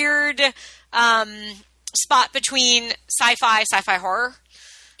that weird spot between sci-fi horror.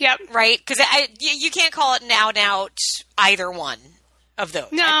 Yep. Right? Because you can't call it an out either one of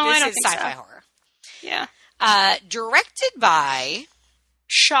those. No, I don't think so. This is sci-fi horror. Yeah. Directed by...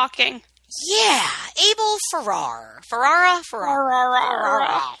 Shocking. Yeah, Abel Ferrara.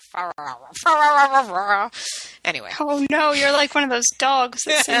 Anyway. Oh no, you're like one of those dogs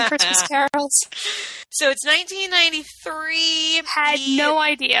that sing Christmas carols. So it's 1993. Had no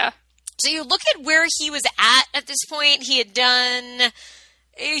idea. So you look at where he was at this point. He had done...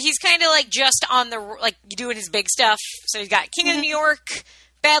 He's kind of like just on the... like doing his big stuff. So he's got King of New York,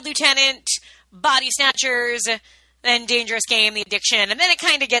 Bad Lieutenant, Body Snatchers... then Dangerous Game, The Addiction, and then it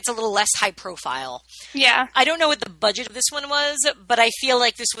kind of gets a little less high profile. Yeah. I don't know what the budget of this one was, but I feel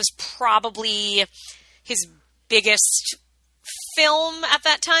like this was probably his biggest film at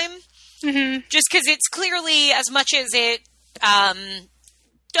that time. Mm-hmm. Just because it's clearly, as much as it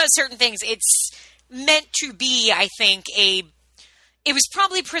does certain things, it's meant to be, I think, it was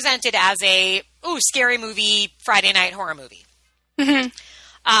probably presented as a, scary movie, Friday night horror movie. Mm-hmm.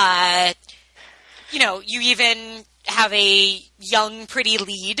 You even have a young, pretty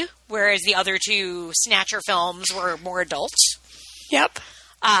lead, whereas the other two Snatcher films were more adult. Yep.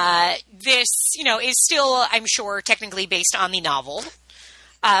 This, is still, I'm sure, technically based on the novel,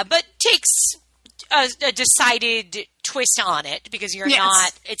 but takes a decided twist on it because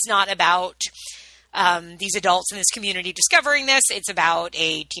it's not about these adults in this community discovering this. It's about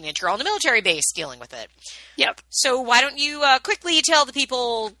a teenage girl in the military base dealing with it. Yep. So why don't you quickly tell the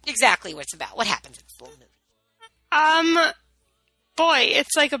people exactly what it's about? What happens in this little movie? Boy,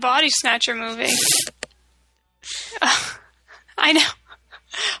 it's like a body snatcher movie. I know.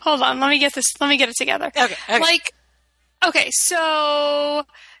 Hold on, let me get it together. Okay. So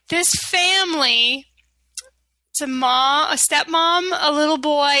this family, it's a mom, a stepmom, a little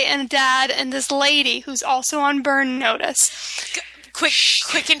boy, and a dad, and this lady who's also on burn notice.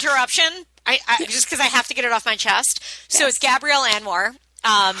 Quick interruption. I just because I have to get it off my chest. So It's Gabrielle Anwar.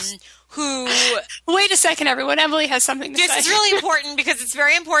 Who... Wait a second, everyone. Emily has something to say. This is really important because it's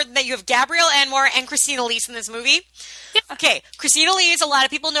very important that you have Gabrielle Anwar and Christina Lees in this movie. Yeah. Okay, Christina Lees, a lot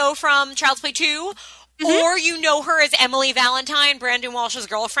of people know from Child's Play 2, or you know her as Emily Valentine, Brandon Walsh's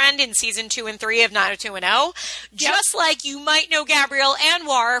girlfriend in season 2 and 3 of 90210. Just like you might know Gabrielle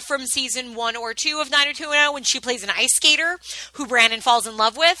Anwar from season 1 or 2 of 90210 when she plays an ice skater who Brandon falls in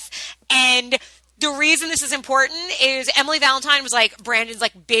love with. And... the reason this is important is Emily Valentine was like Brandon's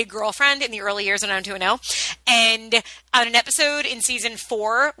like big girlfriend in the early years of 90210. And on an episode in season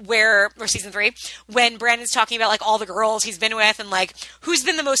 4 or season 3, when Brandon's talking about like all the girls he's been with and like who's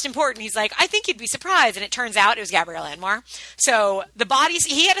been the most important, he's like, I think you'd be surprised. And it turns out it was Gabrielle Anwar. So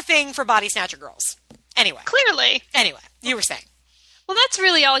he had a thing for body snatcher girls. Anyway. Clearly. Anyway, you were saying. Well, that's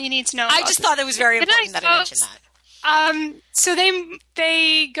really all you need to know. I just thought it was very important that I mentioned that. So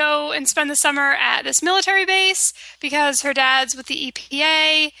they go and spend the summer at this military base because her dad's with the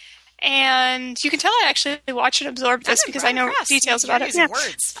EPA, And you can tell I actually watched and absorbed this because I know details about it. Yeah.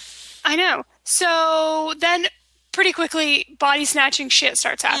 Words. I know. So then pretty quickly, body snatching shit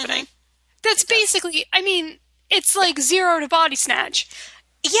starts happening. That's basically, I mean, it's like 0 to body snatch.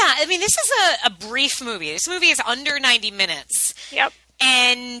 Yeah, I mean, this is a brief movie. This movie is under 90 minutes. Yep.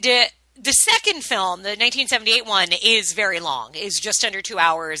 And the second film, the 1978 one, is very long, is just under 2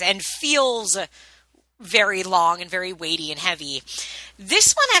 hours, and feels very long and very weighty and heavy.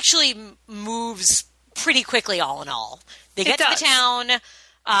 This one actually moves pretty quickly, all in all. They get to the town.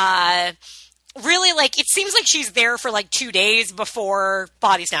 Really, like, it seems like she's there for like 2 days before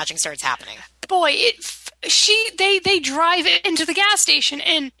body snatching starts happening. Boy, they drive into the gas station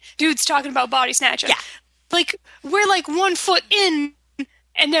and dude's talking about body snatching. Yeah. Like, we're like 1 foot in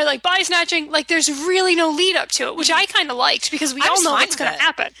and they're like body snatching. Like, there's really no lead up to it, which I kind of liked because we all know what's going to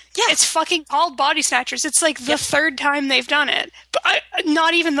happen. Yeah. It's fucking called Body Snatchers. It's like the third time they've done it. But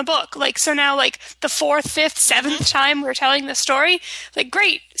not even the book. Like, so now, like, the 4th, 5th, 7th time we're telling the story. Like,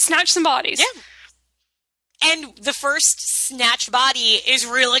 great. Snatch some bodies. Yeah. And the first snatched body is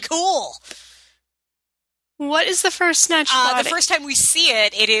really cool. What is the first snatched body? The first time we see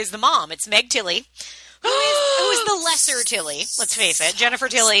it, it is the mom. It's Meg Tilly, who is the lesser Tilly, let's face it. Jennifer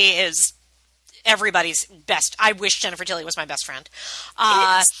Tilly is everybody's best. I wish Jennifer Tilly was my best friend.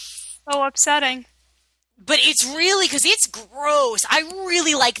 It's so upsetting. But it's really, because it's gross. I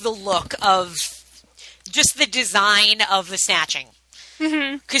really like the look of just the design of the snatching.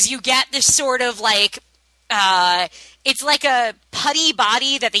 Because you get this sort of like, it's like a putty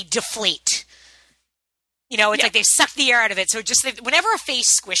body that they deflate. You know, it's like they suck the air out of it. So just whenever a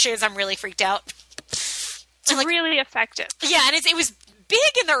face squishes, I'm really freaked out. It's like, really effective. Yeah, and it was big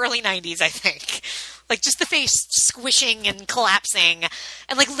in the early 90s, I think. Like, just the face squishing and collapsing.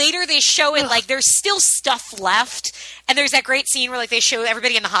 And, like, later they show it, like, there's still stuff left. And there's that great scene where, like, they show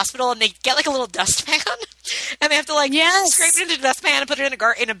everybody in the hospital and they get, like, a little dustpan. And they have to, like, scrape it into the dustpan and put it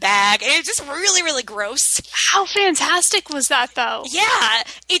in a bag. And it's just really, really gross. How fantastic was that, though? Yeah.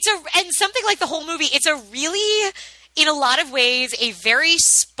 And something like the whole movie, it's a really, in a lot of ways, a very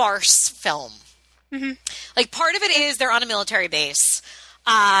sparse film. Like, part of it is they're on a military base.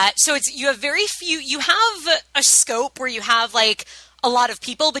 So you have very few, you have a scope where you have like a lot of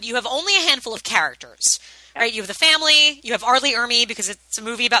people, but you have only a handful of characters, right? You have the family, you have Arlie Ermy because it's a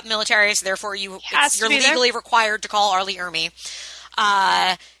movie about the military, so therefore you're legally required to call Arlie Ermy.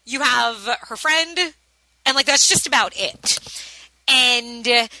 You have her friend, and like, that's just about it.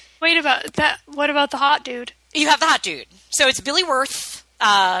 And wait about that. What about the hot dude? You have the hot dude. So it's Billy Wirth,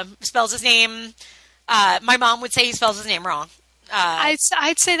 spells his name. My mom would say he spells his name wrong.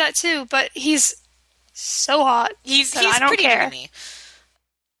 I'd say that too, but he's so hot. He's I don't pretty care. into me.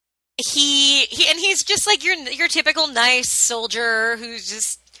 He's just like your typical nice soldier who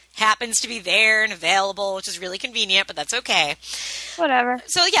just happens to be there and available, which is really convenient, but that's okay. Whatever.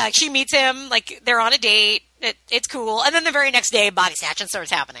 So yeah, she meets him, like they're on a date. It's cool, and then the very next day, body snatching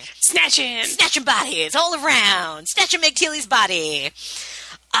starts happening. Snatching bodies all around, snatching Meg Tilly's body.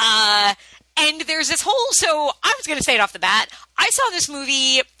 And there's this whole, so I was going to say it off the bat. I saw this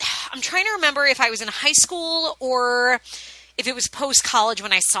movie, I'm trying to remember if I was in high school or if it was post-college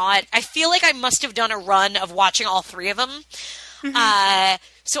when I saw it. I feel like I must have done a run of watching all three of them.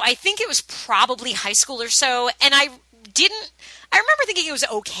 So I think it was probably high school or so. And I remember thinking it was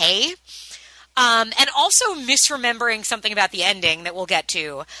okay. And also misremembering something about the ending that we'll get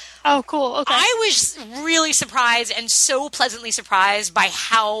to. Oh, cool. Okay. I was really surprised and so pleasantly surprised by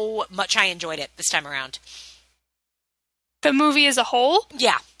how much I enjoyed it this time around. The movie as a whole?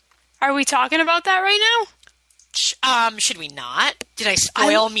 Yeah. Are we talking about that right now? Should we not? Did I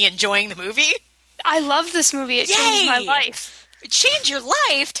spoil me enjoying the movie? I love this movie. It changed my life. It changed your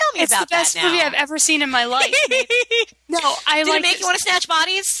life? Tell me about that now. It's the best movie I've ever seen in my life. No, Did it make you want to snatch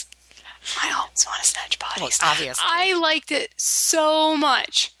bodies? I always want to snatch bodies. Well, obviously. I liked it so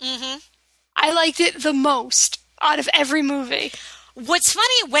much. I liked it the most out of every movie. What's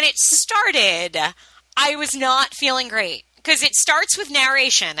funny, when it started, I was not feeling great. Because it starts with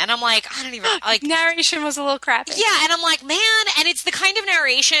narration, and I'm like, I don't even... like narration was a little crappy. Yeah, and I'm like, man, and it's the kind of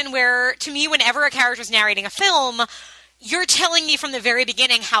narration where, to me, whenever a character is narrating a film, you're telling me from the very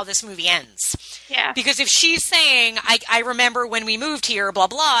beginning how this movie ends. Yeah. Because if she's saying, I remember when we moved here, blah,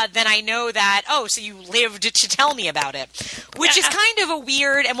 blah, then I know that, oh, so you lived to tell me about it. Which is kind of a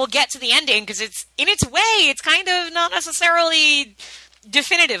weird, and we'll get to the ending, because it's, in its way, it's kind of not necessarily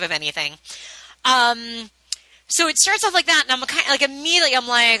definitive of anything. So it starts off like that, and I'm kind of, like, immediately, I'm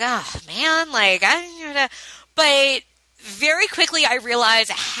like, oh, man, like, but very quickly I realize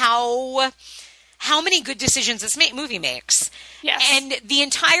how many good decisions this movie makes. Yes. And the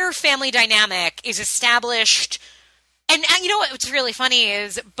entire family dynamic is established. And you know what's really funny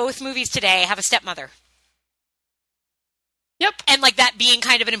is both movies today have a stepmother. Yep. And like that being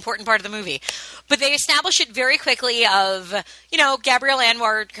kind of an important part of the movie. But they establish it very quickly of, Gabrielle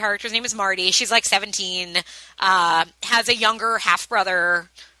Anwar, character's name is Marty. She's like 17, has a younger half-brother.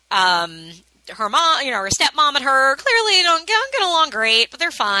 Her mom, her stepmom and her clearly don't get along great, but they're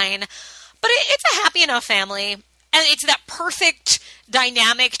fine. But it's a happy enough family. And it's that perfect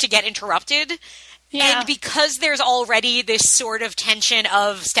dynamic to get interrupted. Yeah. And because there's already this sort of tension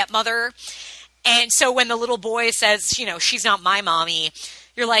of stepmother... And so when the little boy says, she's not my mommy,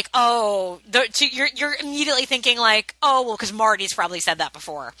 you're like, oh, you're immediately thinking like, oh, well, because Marty's probably said that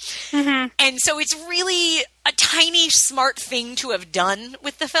before. Mm-hmm. And so it's really a tiny, smart thing to have done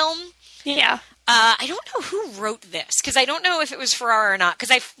with the film. Yeah. I don't know who wrote this, because I don't know if it was Ferrara or not, because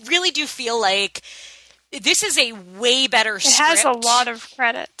I really do feel like this is a way better script. It has a lot of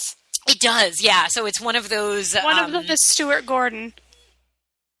credits. It does, yeah. So it's one of those... One of them is Stuart Gordon.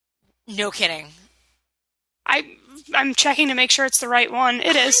 No kidding. I'm checking to make sure it's the right one.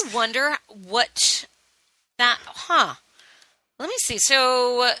 It is. I wonder what that... Let me see.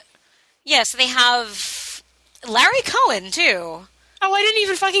 So, so they have Larry Cohen, too. Oh, I didn't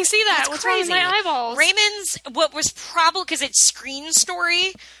even fucking see that. That's What's crazy. wrong with my eyeballs? Raymond's... What was probably... Because it's Screen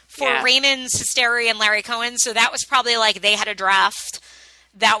Story for Raymond Sesteri and Larry Cohen. So that was probably like they had a draft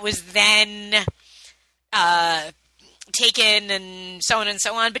that was then... taken and so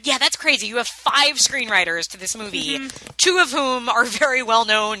on. But yeah, that's crazy. You have 5 screenwriters to this movie, 2 of whom are very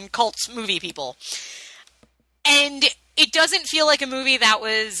well-known cult movie people. And it doesn't feel like a movie that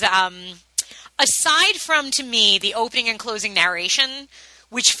was, aside from, to me, the opening and closing narration,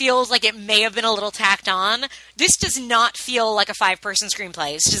 which feels like it may have been a little tacked on, this does not feel like a 5-person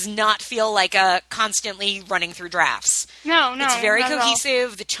screenplay. This does not feel like a constantly running through drafts. No. It's very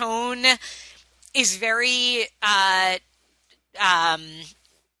cohesive. The tone... is very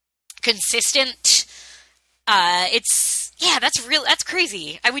consistent. That's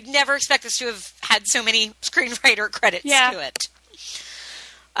crazy. I would never expect this to have had so many screenwriter credits to it.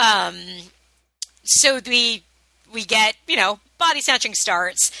 So we get, body snatching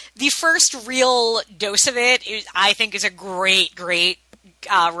starts. The first real dose of it, I think, is a great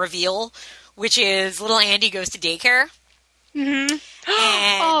reveal, which is little Andy goes to daycare. Mm-hmm.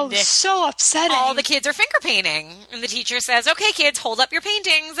 And so upsetting. All the kids are finger painting. And the teacher says, okay, kids, hold up your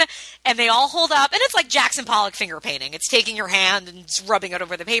paintings. And they all hold up. And it's like Jackson Pollock finger painting. It's taking your hand and just rubbing it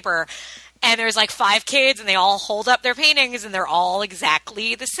over the paper. And there's like 5 kids, and they all hold up their paintings, and they're all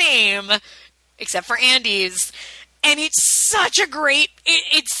exactly the same, except for Andy's. And it's such a great...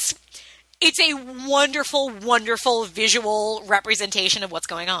 It's a wonderful, wonderful visual representation of what's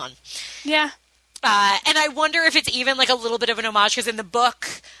going on. Yeah. And I wonder if it's even like a little bit of an homage, because in the book,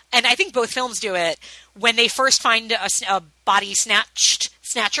 and I think both films do it, when they first find a body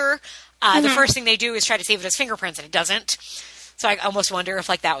snatcher, the first thing they do is try to save it as fingerprints, and it doesn't. So I almost wonder if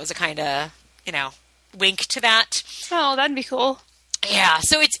like that was a kind of, wink to that. Oh, that'd be cool. Yeah,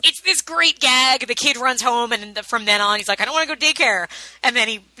 so it's this great gag. The kid runs home, and from then on, he's like, I don't want to go to daycare. And then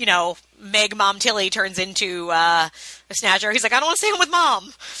he, Meg Mom Tilly turns into a snatcher. He's like, I don't want to stay home with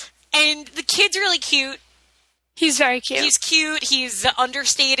Mom. And the kid's really cute. He's very cute. He's cute. He's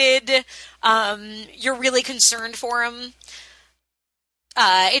understated. You're really concerned for him.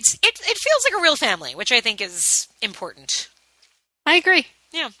 It feels like a real family, which I think is important. I agree.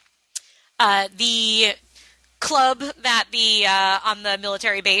 Yeah. The club that on the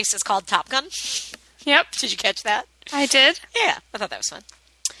military base is called Top Gun. Yep. Did you catch that? I did. Yeah, I thought that was fun.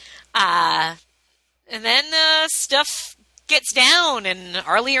 And then stuff gets down, and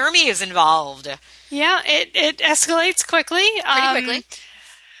Arlie Ermey is involved. Yeah, it escalates quickly. Pretty quickly.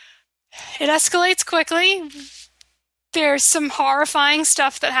 It escalates quickly. There's some horrifying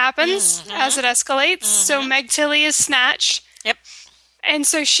stuff that happens as it escalates. So Meg Tilly is snatched. Yep. And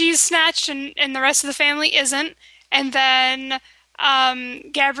so she's snatched, and the rest of the family isn't. And then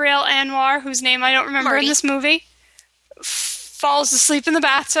Gabrielle Anwar, whose name I don't remember in this movie, falls asleep in the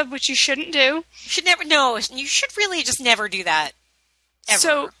bathtub, which you shouldn't do. You should really just never do that, ever.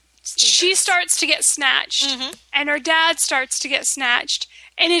 So she starts to get snatched, and her dad starts to get snatched,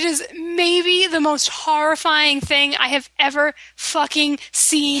 and it is maybe the most horrifying thing I have ever fucking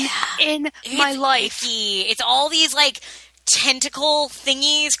seen in my life. Icky. It's all these, like, tentacle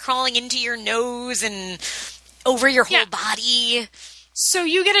thingies crawling into your nose and over your whole body. So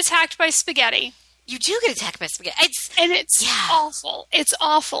you get attacked by spaghetti. You do get attacked by spaghetti. It's awful. It's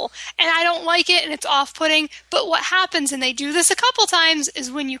awful. And I don't like it, and it's off-putting. But what happens, and they do this a couple times,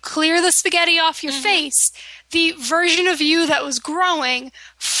 is when you clear the spaghetti off your face, the version of you that was growing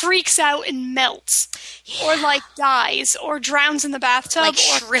freaks out and melts. Or, like, dies, or drowns in the bathtub, like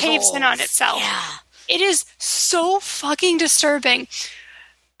or caves in on itself. Yeah. It is so fucking disturbing.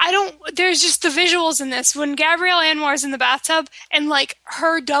 There's just the visuals in this. When Gabrielle Anwar's in the bathtub and, like,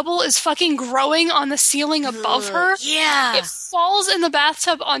 her double is fucking growing on the ceiling above her. Yeah. It falls in the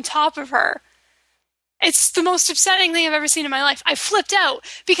bathtub on top of her. It's the most upsetting thing I've ever seen in my life. I flipped out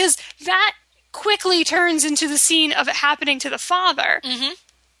because that quickly turns into the scene of it happening to the father. Mm-hmm.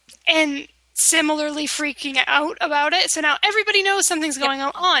 And similarly freaking out about it. So now everybody knows something's going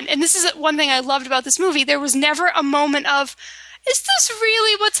on. And this is one thing I loved about this movie. There was never a moment of, is this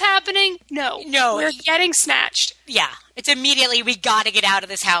really what's happening? No. We're getting snatched. Yeah. It's immediately, we got to get out of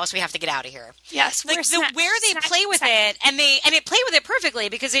this house. We have to get out of here. Yes. Like where they play with it, and it play with it perfectly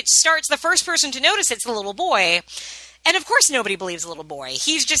because it starts, the first person to notice it's the little boy. And of course nobody believes the little boy.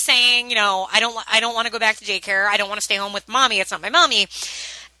 He's just saying, I don't want to go back to daycare. I don't want to stay home with mommy. It's not my mommy.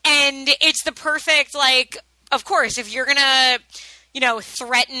 And it's the perfect, like, of course, if you're going to,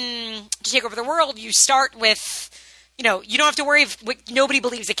 threaten to take over the world, you start with, you don't have to worry if nobody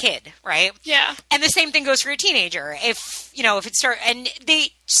believes a kid, right? Yeah. And the same thing goes for a teenager. If they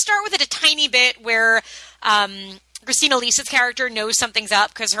start with it a tiny bit where Christina Lisa's character knows something's up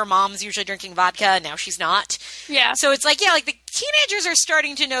because her mom's usually drinking vodka and now she's not. Yeah. So it's like, like the teenagers are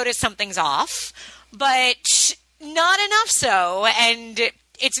starting to notice something's off, but not enough so. And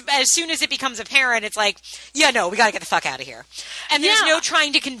it's as soon as it becomes apparent, it's like, we got to get the fuck out of here. And there's no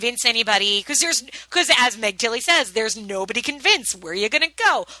trying to convince anybody because as Meg Tilly says, there's nobody convinced. Where are you going to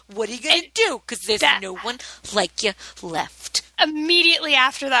go? What are you going to do? Because there's no one like you left. Immediately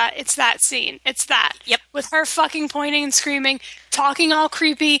after that, it's that scene. It's that. Yep. With her fucking pointing and screaming, talking all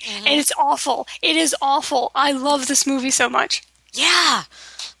creepy, and it's awful. It is awful. I love this movie so much. Yeah.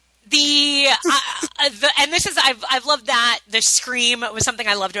 And this is, I've loved that. The scream was something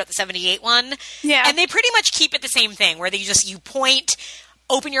I loved about the 78 one. Yeah. And they pretty much keep it the same thing where you point,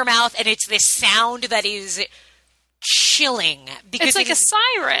 open your mouth, and it's this sound that is chilling. Because it's like a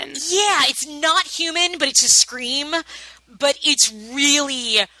siren. Yeah, it's not human, but it's a scream. But it's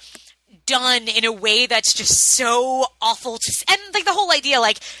really done in a way that's just so awful and like the whole idea,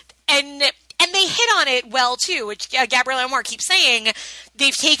 and they hit on it well, too, which Gabrielle Anwar keeps saying,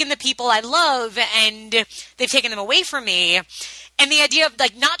 they've taken the people I love and they've taken them away from me. And the idea of,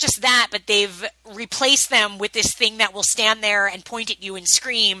 not just that, but they've replaced them with this thing that will stand there and point at you and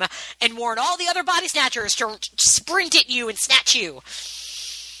scream and warn all the other body snatchers to sprint at you and snatch you.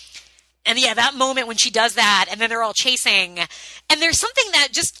 And that moment when she does that, and then they're all chasing. And there's something that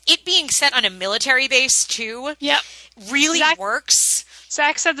just, it being set on a military base, too, really works.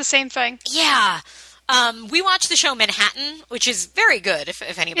 Zach said the same thing. Yeah. We watched the show Manhattan, which is very good, if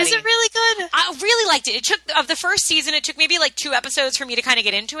anybody... Is it really good? I really liked it. Of the first season, it took maybe 2 episodes for me to kind of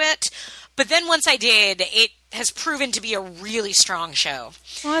get into it. But then once I did, it has proven to be a really strong show.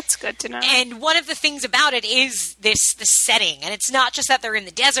 Well, that's good to know. And one of the things about it is the setting. And it's not just that they're in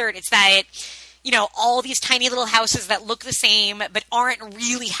the desert, it's that... all these tiny little houses that look the same, but aren't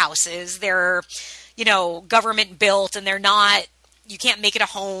really houses. They're, government built, and they're not... You can't make it a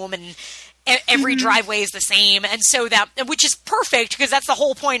home, and every driveway is the same. And so which is perfect because that's the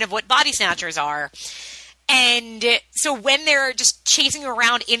whole point of what body snatchers are. And so when they're just chasing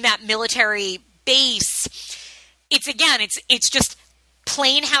around in that military base, it's just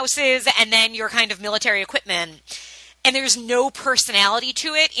plain houses and then your kind of military equipment. And there's no personality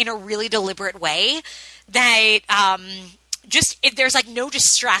to it in a really deliberate way that there's no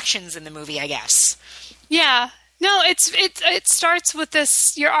distractions in the movie, I guess. Yeah. No, it starts with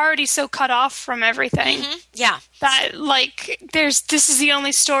this. You're already so cut off from everything. Mm-hmm. Yeah, that this is the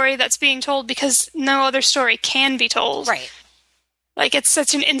only story that's being told because no other story can be told. Right. It's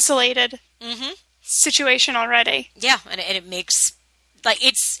such an insulated situation already. Yeah, and it makes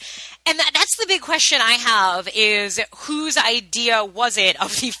that's the big question I have is whose idea was it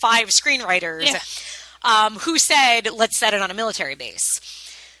of the 5 screenwriters who said let's set it on a military base.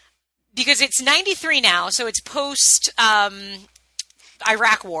 Because it's 93 now, so it's post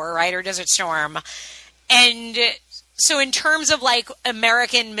Iraq War, right, or Desert Storm. And so in terms of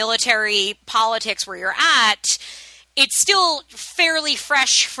American military politics where you're at, it's still fairly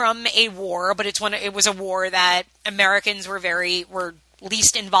fresh from a war, but it was a war that Americans were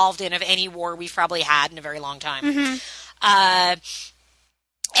least involved in of any war we've probably had in a very long time. Mm-hmm.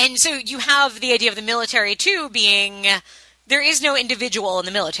 And so you have the idea of the military too being there is no individual in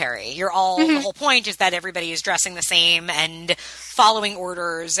the military. You're all, the whole point is that everybody is dressing the same and following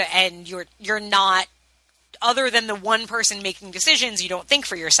orders, and you're not, other than the one person making decisions, you don't think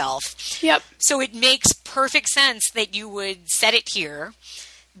for yourself. Yep. So it makes perfect sense that you would set it here,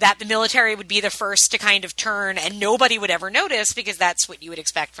 that the military would be the first to kind of turn and nobody would ever notice because that's what you would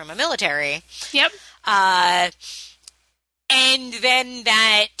expect from a military. Yep. And then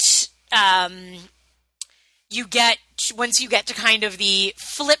that once you get to kind of the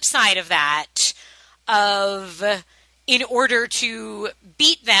flip side of that, of in order to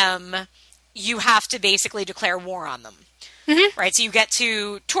beat them, you have to basically declare war on them. Right? So you get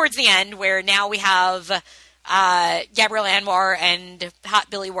to towards the end where now we have Gabrielle Anwar and Hot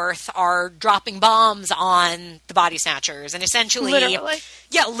Billy Worth are dropping bombs on the body snatchers and essentially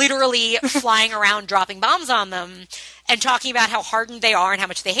literally flying around dropping bombs on them and talking about how hardened they are and how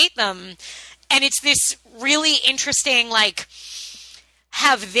much they hate them. And it's this really interesting, like,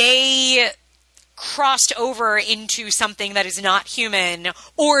 have they crossed over into something that is not human,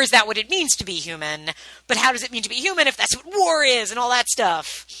 or is that what it means to be human? But how does it mean to be human if that's what war is and all that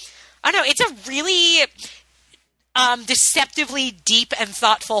stuff? I don't know. It's a really deceptively deep and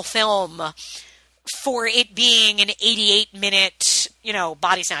thoughtful film for it being an 88-minute,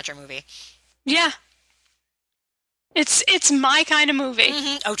 body snatcher movie. Yeah. It's my kind of movie.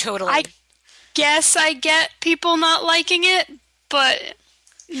 Oh, totally. I guess I get people not liking it, but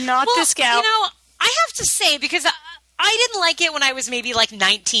not this gal. I have to say, because I didn't like it when I was maybe like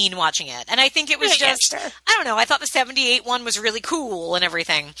 19 watching it. And I think it was just, I don't know, I thought the 78 one was really cool and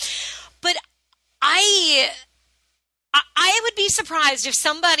everything. But I would be surprised if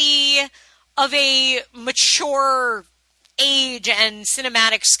somebody of a mature age and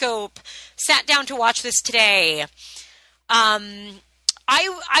cinematic scope sat down to watch this today.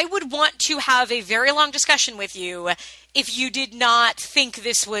 I would want to have a very long discussion with you if you did not think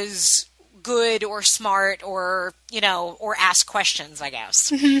this was good or smart or, or ask questions, I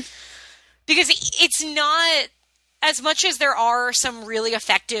guess. Because it's not, as much as there are some really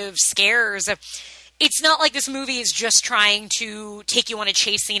effective scares, it's not like this movie is just trying to take you on a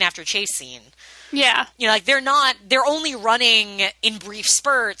chase scene after chase scene. Yeah. They're only running in brief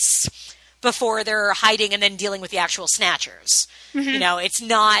spurts before they're hiding and then dealing with the actual snatchers. It's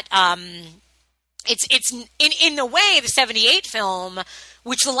not, it's in the way, the 78 film,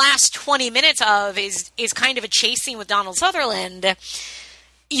 which the last 20 minutes of is kind of a chase scene with Donald Sutherland.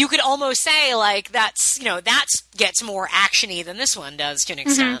 You could almost say like that gets more actiony than this one does to an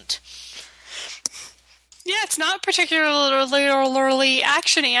extent. Yeah, it's not particularly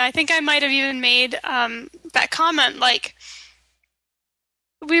actiony. I think I might have even made that comment, like,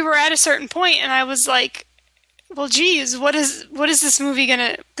 we were at a certain point and I was like, well, geez, what is this movie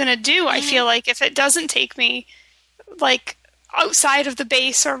gonna do? I feel like if it doesn't take me like outside of the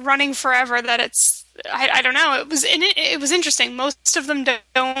base or running forever, that it's, I don't know. It was interesting. Most of them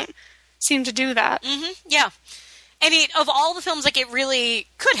don't seem to do that. Yeah. And of all the films, like, it really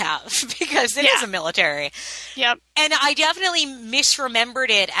could have, because it is a military. Yep. And I definitely misremembered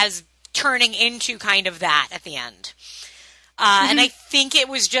it as turning into kind of that at the end. And I think it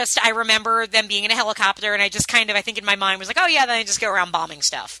was just, I remember them being in a helicopter, and I just kind of, I think in my mind was like, oh yeah, then I just go around bombing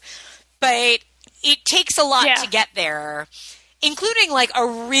stuff. But it takes a lot to get there, including like a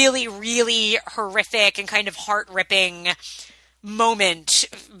really, really horrific and kind of heart-ripping moment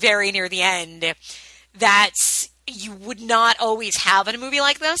very near the end that you would not always have in a movie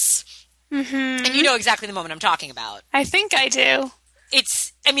like this. And you know exactly the moment I'm talking about. I think I do. If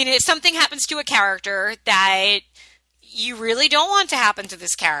something happens to a character that you really don't want to happen to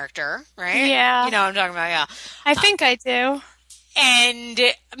this character, right? Yeah. You know what I'm talking about, yeah. I think I do. And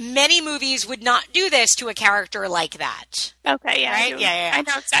many movies would not do this to a character like that. Okay, yeah. Right? Yeah. I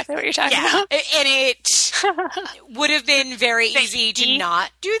know exactly what you're talking about. And it would have been very easy to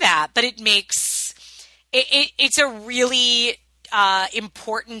not do that, but it makes... It's a really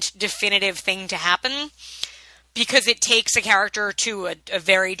important, definitive thing to happen because it takes a character to a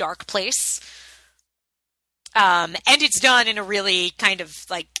very dark place. And it's done in a really kind of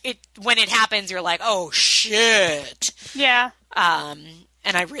like when it happens, you're like, oh shit. Yeah. And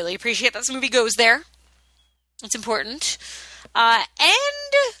I really appreciate that this movie goes there. It's important. And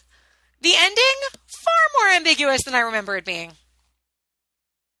the ending, far more ambiguous than I remember it being.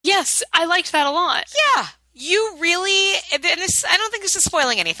 Yes, I liked that a lot. Yeah. You really, and this, I don't think this is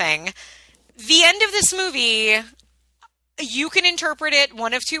spoiling anything. The end of this movie, you can interpret it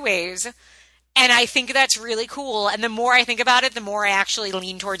one of two ways. And I think that's really cool. And the more I think about it, the more I actually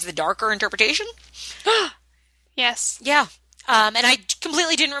lean towards the darker interpretation. Yes. Yeah. And I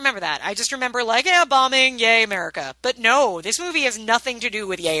completely didn't remember that. I just remember like, yeah, bombing, yay, America. But no, this movie has nothing to do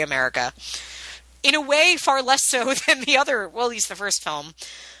with yay, America. In a way, far less so than the other, well, at least the first film.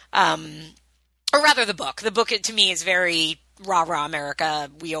 Or rather, the book. The book, to me, is very rah-rah America,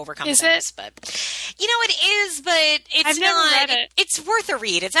 we overcome is things. It? But, it is, but it's I've never read it. It's worth a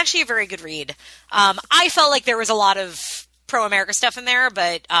read. It's actually a very good read. I felt like there was a lot of pro-America stuff in there,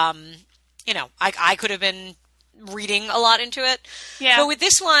 but, I could have been reading a lot into it. Yeah. But with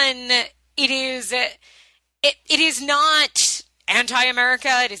this one, it is not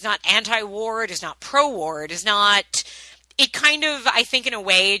anti-America. It is not anti-war. It is not pro-war. It is not... It kind of, I think, in a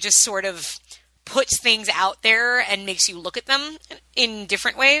way, just sort of puts things out there and makes you look at them in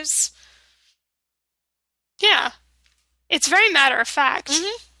different ways. Yeah. It's very matter of fact.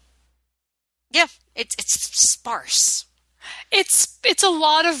 Mm-hmm. Yeah. It's sparse. It's a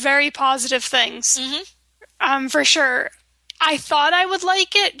lot of very positive things. Mm-hmm. For sure. I thought I would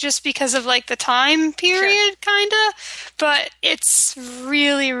like it just because of like the time period, kind of, but it's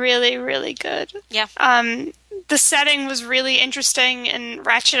really, really, really good. Yeah. The setting was really interesting and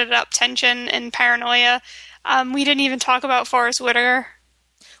ratcheted up tension and paranoia. We didn't even talk about Forrest Whitaker.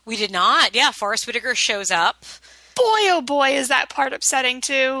 We did not. Yeah, Forrest Whitaker shows up. Boy, oh boy, is that part upsetting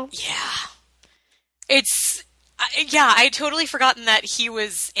too. Yeah. I had totally forgotten that he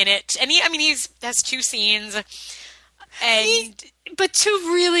was in it. And he has 2 scenes. But 2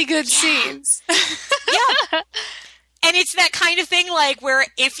 really good scenes. Yeah. And it's that kind of thing, like, where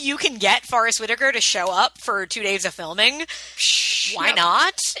if you can get Forrest Whitaker to show up for 2 days of filming, why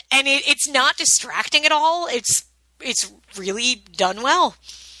not? And it's not distracting at all. It's really done well.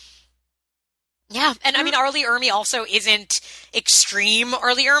 Yeah. And, R. Lee Ermey also isn't extreme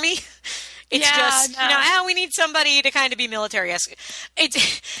R. Lee Ermey. It's we need somebody to kind of be military-esque. And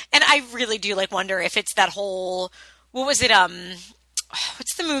I really do, wonder if it's that whole... What was it?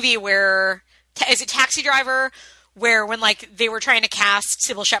 What's the movie where... Is it Taxi Driver? Where when, they were trying to cast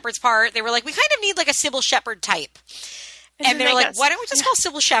Sybil Shepherd's part, they were like, we kind of need, a Sybil Shepherd type. And they were like, why don't we just call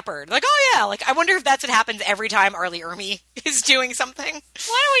Sybil Shepherd? Like, oh, yeah. I wonder if that's what happens every time R. Lee Ermey is doing something. Why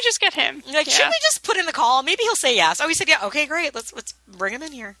don't we just get him? Should we just put in the call? Maybe he'll say yes. Oh, he said, yeah. Okay, great. Let's bring him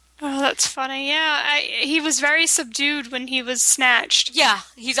in here. Oh, that's funny. Yeah, he was very subdued when he was snatched. Yeah,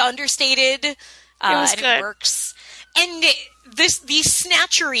 he's understated. It was and good. It works. And these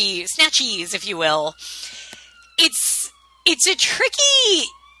snatchies, if you will, it's a tricky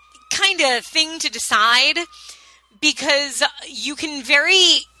kind of thing to decide because what am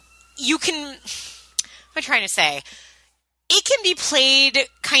I trying to say? It can be played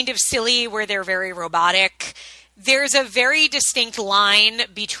kind of silly where they're very robotic. There's a very distinct line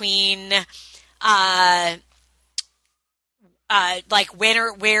between where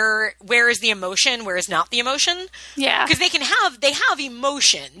is the emotion, where is not the emotion? Yeah. Because they have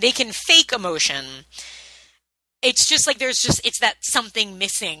emotion. They can fake emotion. It's just it's that something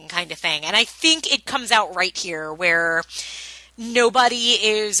missing kind of thing. And I think it comes out right here where nobody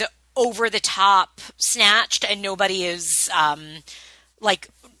is over the top snatched and nobody is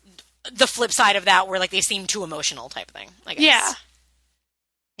the flip side of that where they seem too emotional type of thing, I guess. Yeah.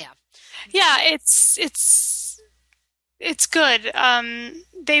 Yeah. Yeah, it's good.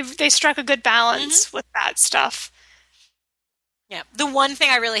 They struck a good balance with that stuff. Yeah. The one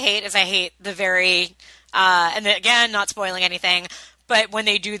thing I really hate is I hate the very and again, not spoiling anything, but when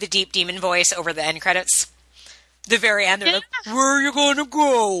they do the deep demon voice over the end credits, the very end, they're like, where are you going to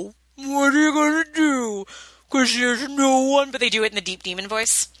go? What are you going to do? Because there's no one. But they do it in the deep demon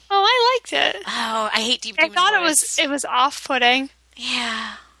voice. Oh, I liked it. Oh, I hate deep demon voice. I thought it was off-putting.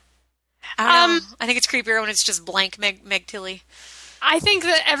 Yeah. I don't know. I think it's creepier when it's just blank Meg Tilly. I think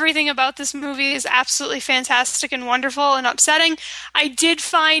that everything about this movie is absolutely fantastic and wonderful and upsetting. I did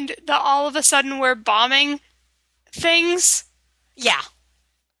find that all of a sudden we're bombing things. Yeah.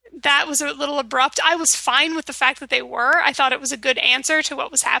 That was a little abrupt. I was fine with the fact that they were. I thought it was a good answer to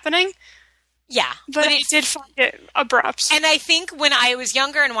what was happening. Yeah. But I did find it abrupt. And I think when I was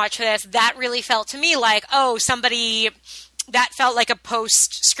younger and watched this, that really felt to me like, that felt like a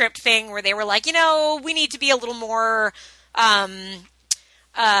postscript thing where they were like, we need to be a little more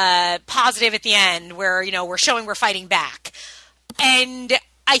positive at the end where, we're showing we're fighting back. And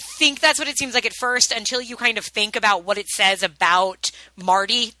I think that's what it seems like at first until you kind of think about what it says about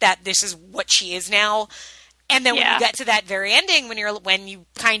Marty, that this is what she is now. And then when you get to that very ending, when you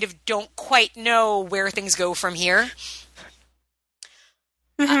kind of don't quite know where things go from here.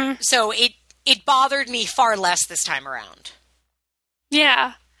 Mm-hmm. So it bothered me far less this time around.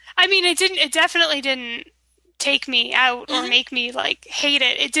 Yeah. I mean, it definitely didn't take me out or make me hate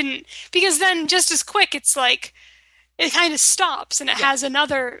it. It didn't, because then just as quick, it's it kind of stops and it has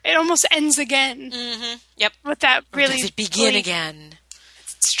another. It almost ends again. Mm-hmm. Yep. With that really. Or does it begin again?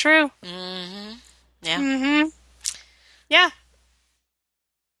 It's true. Mm-hmm. Yeah. Mm-hmm. Yeah.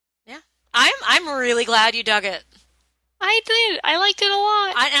 Yeah. I'm really glad you dug it. I did. I liked it a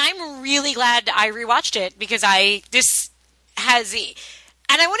lot. I'm really glad I rewatched it because this has,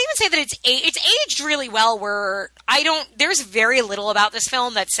 and I won't even say that it's aged really well. There's very little about this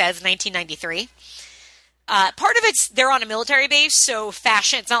film that says 1993. Part of it's they're on a military base, so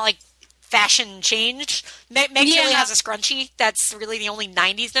fashion. It's not like fashion changed. Meg Tilly has a scrunchie. That's really the only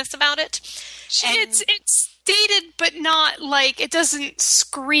 90s-ness about it. It's dated, but not like it doesn't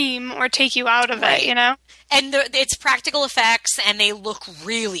scream or take you out of it, you know? And it's practical effects, and they look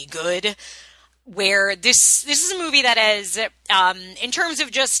really good. Where this is a movie that is, in terms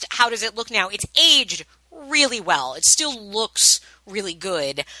of just how does it look now, it's aged really well. It still looks really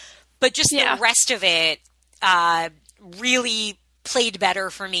good. But just the rest of it really played better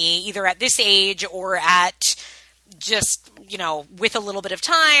for me, either at this age or at just, with a little bit of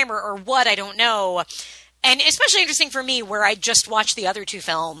time or what, I don't know. And especially interesting for me where I just watched the other two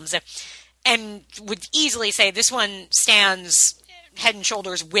films and would easily say this one stands head and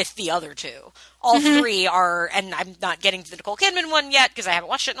shoulders with the other two. All three are, and I'm not getting to the Nicole Kidman one yet because I haven't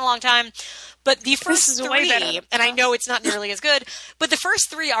watched it in a long time, but the first three, and I know it's not nearly as good, but the first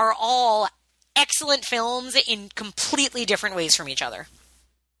three are all excellent films in completely different ways from each other.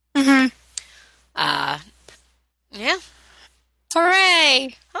 Mm-hmm. Yeah.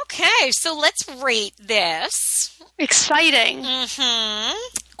 Hooray! Okay, so let's rate this. Exciting. Mm-hmm.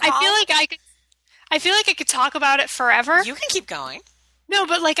 I feel like I could talk about it forever. You can keep going. No,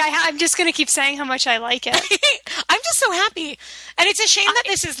 but I'm just going to keep saying how much I like it. I'm just so happy. And it's a shame that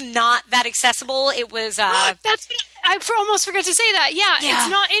this is not that accessible. It was... I almost forgot to say that. Yeah, it's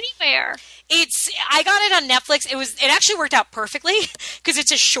not anywhere. I got it on Netflix. It actually worked out perfectly because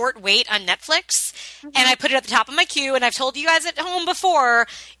it's a short wait on Netflix. Mm-hmm. And I put it at the top of my queue. And I've told you guys at home before,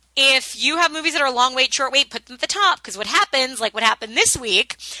 if you have movies that are long wait, short wait, put them at the top. Because what happens, like what happened this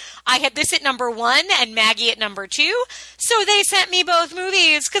week, I had this at number 1 and Maggie at number 2. So they sent me both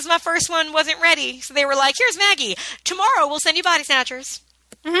movies because my first one wasn't ready. So they were like, here's Maggie. Tomorrow we'll send you Body Snatchers.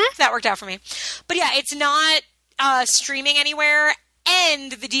 Mm-hmm. That worked out for me. But yeah, it's not streaming anywhere.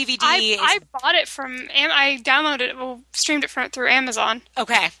 And the DVD I bought it from... I downloaded it, streamed it through Amazon.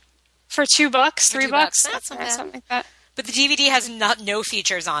 Okay. For $2, $3. That's something like that. But the DVD has no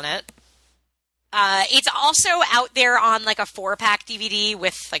features on it. It's also out there on like a 4-pack DVD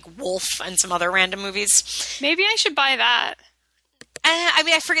with like Wolf and some other random movies. Maybe I should buy that.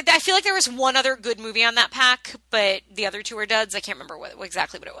 I forget. I feel like there was one other good movie on that pack, but the other two are duds. I can't remember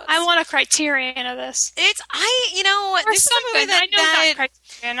exactly what it was. I want a Criterion of this. This is a movie that... I know not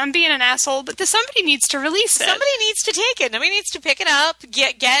Criterion. I'm being an asshole, but somebody needs to release it. Somebody needs to take it. Somebody needs to pick it up.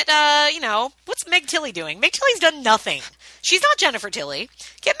 Get what's Meg Tilly doing? Meg Tilly's done nothing. She's not Jennifer Tilly.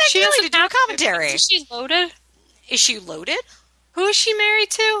 Get Meg Tilly to do a commentary. Is she loaded? Is she loaded? Who is she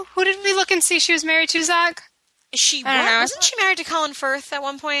married to? Who did we look and see she was married to, Zach? Wasn't she married to Colin Firth at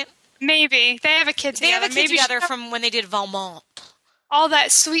one point? Maybe. They have a kid together. They have a kid together from when they did Valmont. All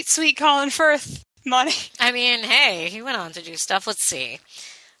that sweet, sweet Colin Firth money. I mean, hey, he went on to do stuff. Let's see.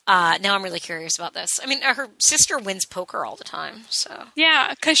 Now I'm really curious about this. I mean, her sister wins poker all the time, so... Yeah,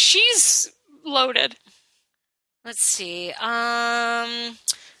 because she's loaded. Let's see.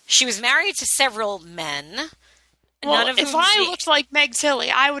 She was married to several men. Well, if I looked like Meg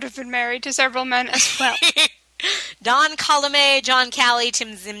Tilly, I would have been married to several men as well. Don Colomé, John Callie,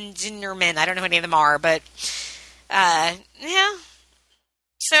 Tim Zimmerman. I don't know who any of them are, but yeah.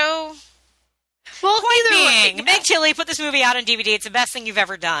 So, point being, Meg Tilly, put this movie out on DVD. It's the best thing you've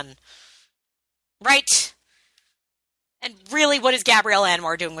ever done. Right? And really, what is Gabrielle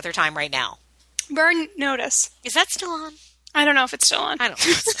Anwar doing with her time right now? Burn Notice. Is that still on? I don't know if it's still on. I don't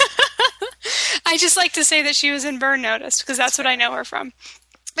know. I just like to say that she was in Burn Notice because that's what I know her from.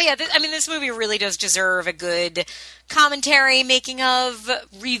 But yeah, this movie really does deserve a good commentary, making of,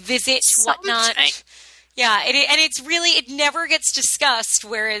 revisit, whatnot. Yeah, it never gets discussed,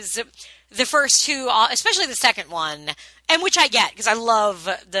 whereas the first two, especially the second one, and which I get, because I love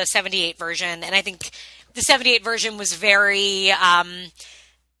the 78 version, and I think the 78 version was very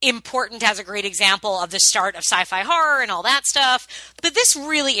important as a great example of the start of sci-fi horror and all that stuff. But this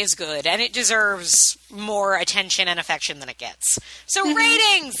really is good, and it deserves more attention and affection than it gets. So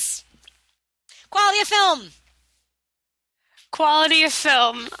ratings! Quality of film! Quality of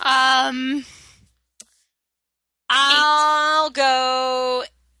film. I'll go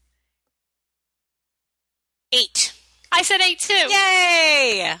 8. I said 8 too.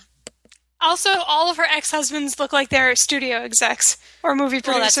 Yay! Also, all of her ex-husbands look like they're studio execs or movie producers.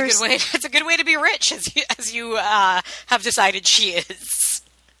 Well, that's a good way. That's a good way to be rich, as you have decided she is.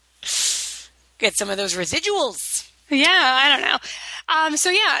 Get some of those residuals. Yeah, I don't know.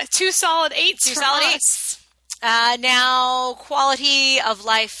 So yeah, 2 solid 8s. 2 solid 8s. Now, quality of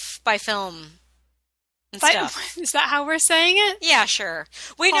life by film and stuff. Is that how we're saying it? Yeah, sure.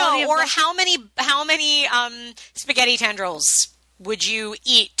 Wait, Quality no. Or how many spaghetti tendrils would you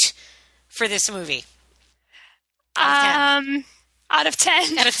eat for this movie? Out of 10. Out of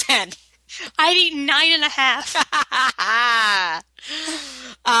 10. I'd eat 9.5.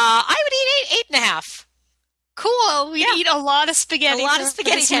 I would eat 8.5. Cool. We'd eat a lot of spaghetti. A lot of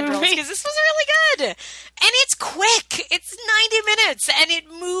spaghetti tendrils, because this was really good. And it's quick. It's 90 minutes, and it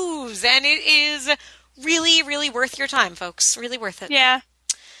moves, and it is really, really worth your time, folks. Really worth it. Yeah.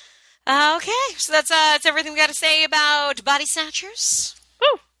 Okay, so that's everything we got to say about Body Snatchers.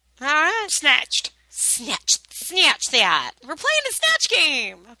 Woo. All right. Snatch that. We're playing the Snatch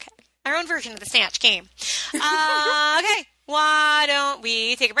game. Okay. Our own version of the Snatch game. Okay. Why don't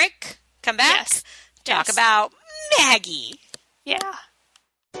we take a break? Come back. Yes. Talk about Maggie. Yeah.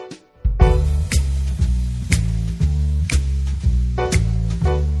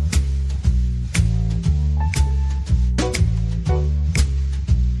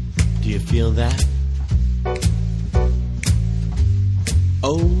 Do you feel that?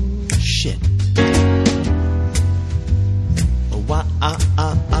 Oh, shit. Oh, wah, ah,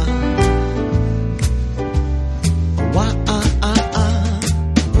 ah, ah. Oh, wah, ah, ah, ah.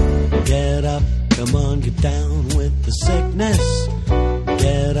 Get up, come on, get down with the sickness.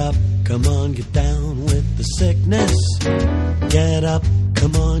 Get up, come on, get down with the sickness. Get up,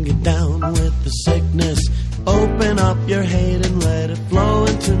 come on, get down with the sickness. Open up your hate and let it flow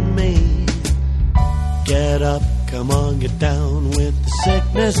into me. Get up, come on, get down with the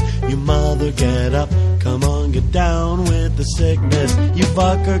sickness. You mother, get up, come on, get down with the sickness. You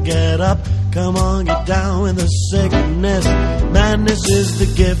fucker, get up, come on, get down with the sickness. Madness is the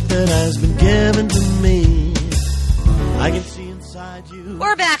gift that has been given to me. I can see inside you.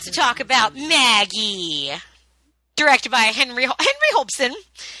 We're back to talk about Maggie. Directed by Henry Hobson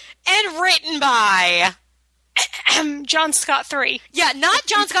and written by John Scott 3. Yeah, not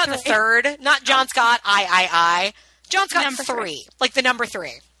John Scott the third, not John Scott I. John Scott Number 3, like the number 3.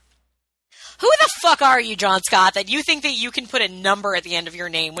 Who the fuck are you, John Scott, that you think that you can put a number at the end of your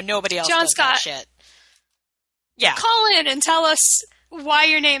name when nobody else John does Scott. that shit? Yeah. Call in and tell us why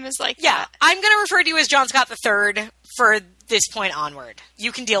your name is like Yeah, that. I'm going to refer to you as John Scott the third for this point onward.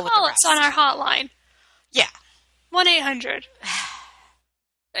 You can deal with Call the us rest. on our hotline. Yeah. 1-800.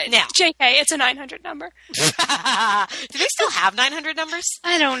 Now. JK, it's a 900 number. Do they still have 900 numbers?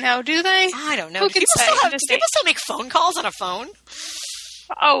 I don't know, do they? I don't know. Who Do can people say? still people still make phone calls on a phone?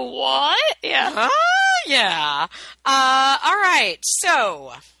 Oh, what? Yeah. Yeah. All right.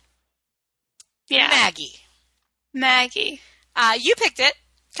 So, Yeah. Maggie. Maggie. You picked it,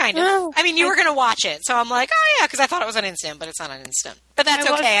 kind of. Oh, I mean, you were going to watch it, so I'm like, oh yeah, because I thought it was an instant, but it's not an instant. But that's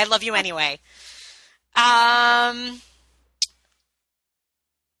okay. I love you anyway. Tell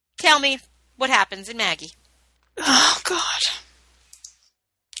me what happens in Maggie. Oh, God.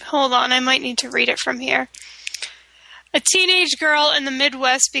 Hold on, I might need to read it from here. A teenage girl in the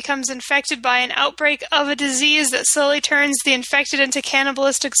Midwest becomes infected by an outbreak of a disease that slowly turns the infected into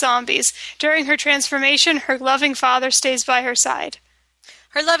cannibalistic zombies. During her transformation, her loving father stays by her side.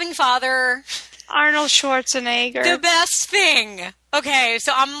 Her loving father. Arnold Schwarzenegger. The best thing. Okay,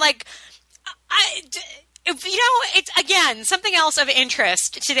 so I'm like, it's, again, something else of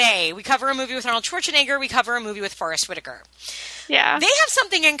interest today. We cover a movie with Arnold Schwarzenegger. We cover a movie with Forrest Whitaker. Yeah. They have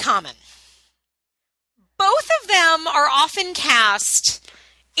something in common. Both of them are often cast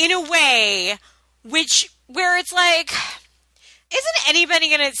in a way where it's like, isn't anybody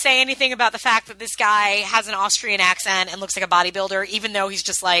going to say anything about the fact that this guy has an Austrian accent and looks like a bodybuilder, even though he's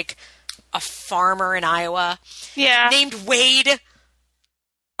just like a farmer in Iowa? Yeah. Named Wade.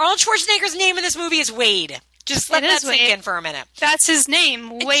 Arnold Schwarzenegger's name in this movie is Wade. Just let that sink in for a minute. That's his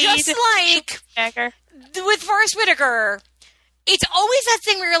name, Wade. Just like Schwarzenegger. With Forrest Whitaker, it's always that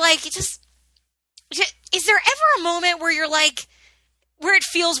thing where you're like, is there ever a moment where you're like, where it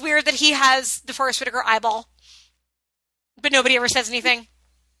feels weird that he has the Forrest Whitaker eyeball, but nobody ever says anything?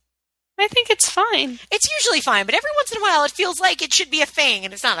 I think it's fine. It's usually fine, but every once in a while it feels like it should be a thing,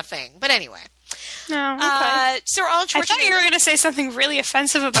 and it's not a thing. But anyway. No, okay. So Arnold Schwarzenegger... I thought you were going to say something really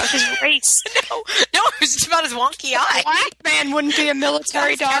offensive about his race. No, it was just about his wonky eye. A black man wouldn't be a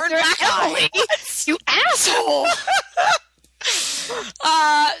military doctor. Emily, you asshole!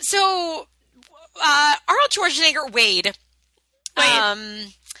 So Arnold Schwarzenegger, Wade,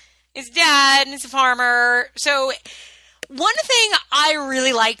 his dad is a farmer. So one thing I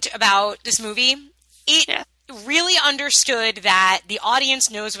really liked about this movie, it really understood that the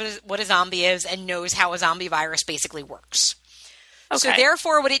audience knows what a zombie is and knows how a zombie virus basically works. Okay. So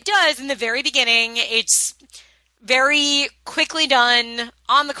therefore, what it does in the very beginning, it's very quickly done.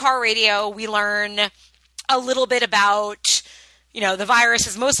 On the car radio, we learn a little bit about, the virus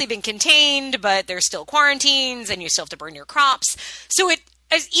has mostly been contained, but there's still quarantines and you still have to burn your crops. So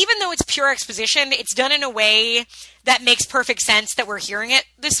even though it's pure exposition, it's done in a way that makes perfect sense that we're hearing it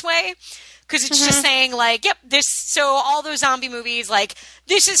this way. Because it's just saying, like, yep, so all those zombie movies, like,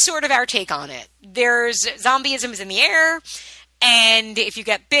 this is sort of our take on it. There's zombieism is in the air, and if you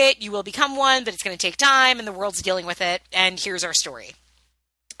get bit, you will become one, but it's going to take time, and the world's dealing with it, and here's our story.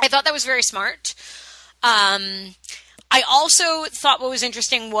 I thought that was very smart. I also thought what was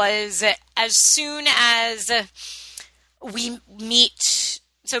interesting was as soon as we meet,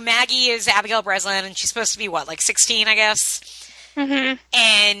 so Maggie is Abigail Breslin, and she's supposed to be, 16, I guess? Mm-hmm.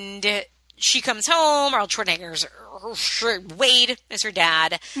 And she comes home. Arnold Schwarzenegger's Wade is her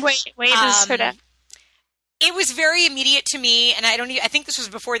dad. Wade is her dad. It was very immediate to me, and I think this was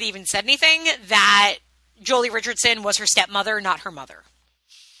before they even said anything, that Jolie Richardson was her stepmother, not her mother.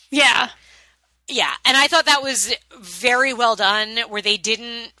 Yeah. Yeah, and I thought that was very well done, where they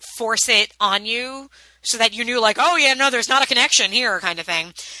didn't force it on you so that you knew, like, oh, yeah, no, there's not a connection here kind of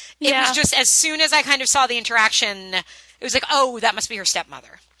thing. It was just as soon as I kind of saw the interaction, it was like, oh, that must be her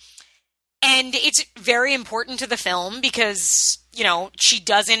stepmother. And it's very important to the film because, she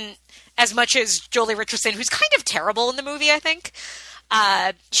doesn't, as much as Jolie Richardson, who's kind of terrible in the movie, I think.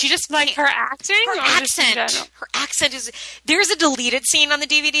 She just... Like her acting? Her accent is... There's a deleted scene on the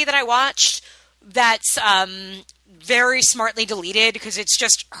DVD that I watched that's very smartly deleted because it's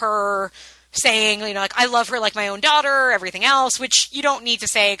just her saying, I love her like my own daughter, everything else, which you don't need to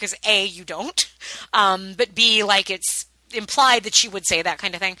say because A, you don't. But B, it's implied that she would say that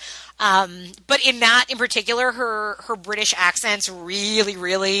kind of thing. But in that in particular, her British accent's really,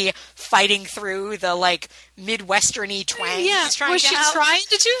 really fighting through the Midwestern-y twang. Yeah, was she trying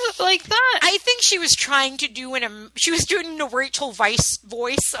to do like that? I think she was trying to do she was doing the Rachel Weisz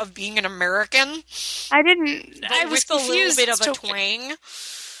voice of being an American. I was confused with a little bit of a twang.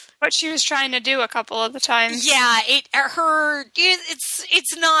 What she was trying to do a couple of the times. Yeah, it's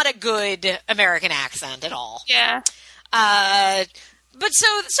not a good American accent at all. Yeah. But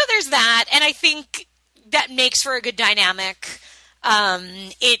so there's that, and I think that makes for a good dynamic.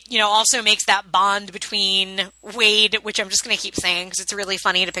 It, also makes that bond between Wade, which I'm just going to keep saying because it's really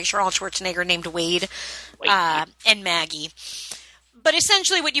funny to picture Arnold Schwarzenegger named Wade, and Maggie. But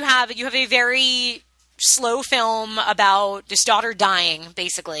essentially what you have a very slow film about this daughter dying,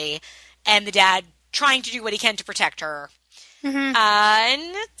 basically, and the dad trying to do what he can to protect her. Mm-hmm.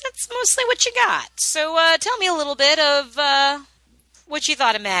 And that's mostly what you got. So tell me a little bit of what you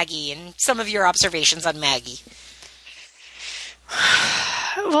thought of Maggie and some of your observations on Maggie.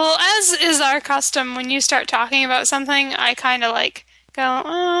 Well, as is our custom, when you start talking about something, I kind of go,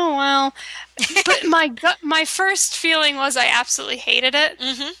 oh, well. But my first feeling was I absolutely hated it.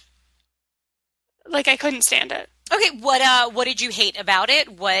 Mm-hmm. I couldn't stand it. Okay, what did you hate about it?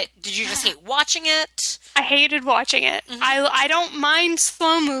 What did you just hate watching it? I hated watching it. Mm-hmm. I don't mind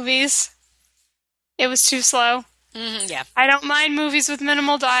slow movies. It was too slow. Mm-hmm, yeah. I don't mind movies with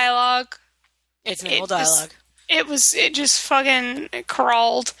minimal dialogue. It's minimal dialogue. It just fucking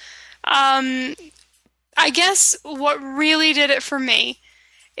crawled. I guess what really did it for me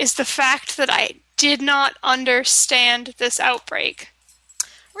is the fact that I did not understand this outbreak.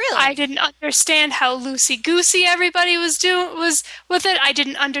 Really? I didn't understand how loosey-goosey everybody was with it. I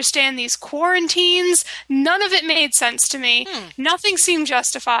didn't understand these quarantines. None of it made sense to me. Nothing seemed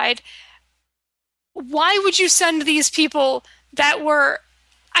justified. Why would you send these people that were...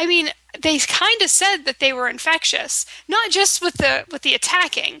 I mean, they kind of said that they were infectious. Not just with the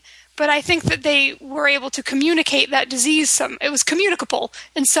attacking, but I think that they were able to communicate that disease. It was communicable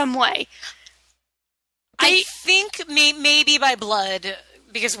in some way. I think maybe by blood...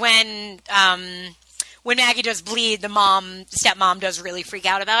 Because when Maggie does bleed, the stepmom does really freak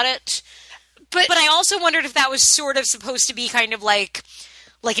out about it. But I also wondered if that was sort of supposed to be kind of like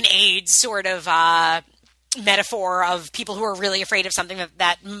an AIDS sort of metaphor of people who are really afraid of something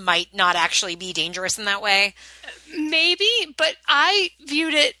that might not actually be dangerous in that way. Maybe, but I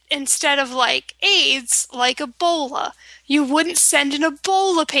viewed it instead of like AIDS, like Ebola. You wouldn't send an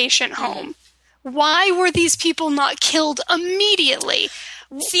Ebola patient home. Why were these people not killed immediately?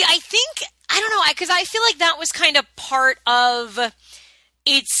 See, I don't know, because I feel like that was kind of part of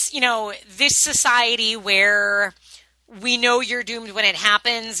it's, this society where we know you're doomed when it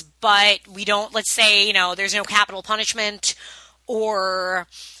happens, but we don't, let's say, you know, there's no capital punishment, or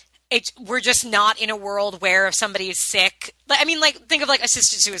we're just not in a world where if somebody is sick, I mean, like, think of like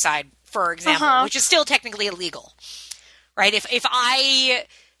assisted suicide, for example, which is still technically illegal, right? If I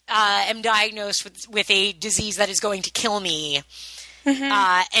am diagnosed with a disease that is going to kill me,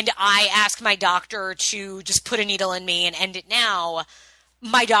 and I ask my doctor to just put a needle in me and end it now,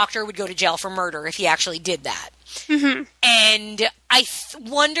 my doctor would go to jail for murder if he actually did that. And I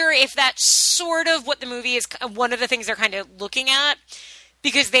wonder if that's sort of what the movie is, one of the things they're kind of looking at,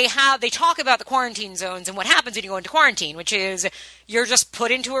 because they talk about the quarantine zones and what happens when you go into quarantine, which is you're just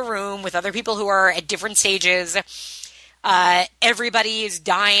put into a room with other people who are at different stages. Everybody is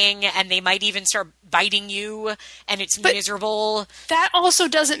dying, and they might even start biting you, and it's miserable. That also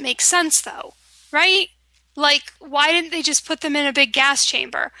doesn't make sense, though, right? Like, why didn't they just put them in a big gas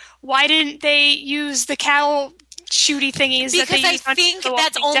chamber? Why didn't they use the cattle shooty thingies? Because I think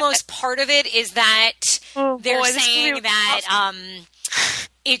that's almost part of it, is that they're saying that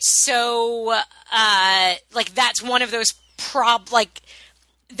it's so, like, that's one of those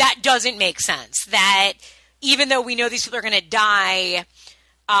that doesn't make sense. That even though we know these people are going to die,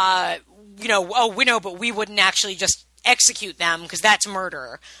 you know, we know, but we wouldn't actually just execute them because that's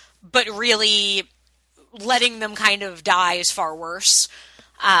murder. But really, letting them kind of die is far worse.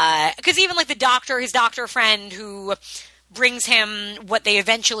 Because even like his doctor friend who brings him what they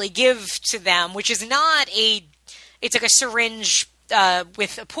eventually give to them, which is it's like a syringe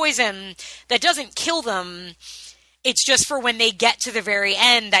with a poison that doesn't kill them. It's just for when they get to the very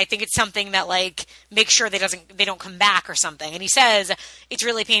end. I think it's something that, like, makes sure they don't come back or something. And he says, it's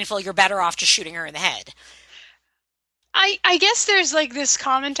really painful. You're better off just shooting her in the head. I guess there's, like, this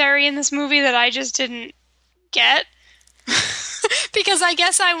commentary in this movie that I just didn't get. Because I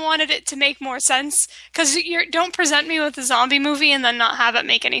guess I wanted it to make more sense. Because don't present me with a zombie movie and then not have it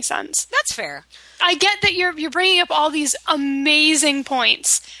make any sense. That's fair. I get that you're bringing up all these amazing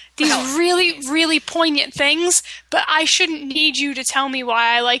points. These really poignant things, but I shouldn't need you to tell me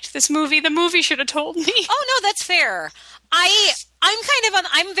why I liked this movie. The movie should have told me. Oh no, that's fair.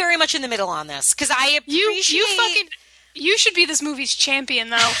 I'm very much in the middle on this because I appreciate you should be this movie's champion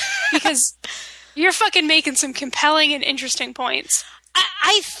though, because you're fucking making some compelling and interesting points.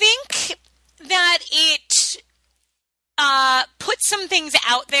 I think that it put some things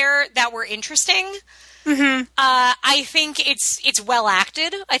out there that were interesting. I think it's well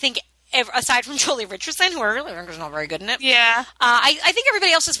acted. I think aside from Jolie Richardson, who I really think is not very good in it. Yeah. I think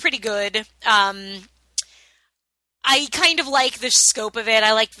everybody else is pretty good. I kind of like the scope of it.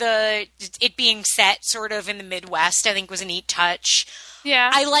 I like it being set sort of in the Midwest. I think was a neat touch.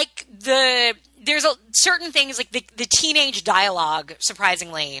 Yeah. I like there's certain things like the teenage dialogue.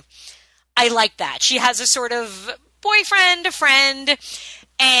 Surprisingly, I like that. She has a sort of boyfriend, a friend,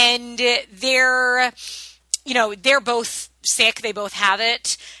 and they're both sick. They both have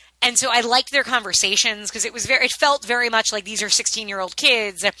it. And so I liked their conversations because it felt very much like these are 16-year-old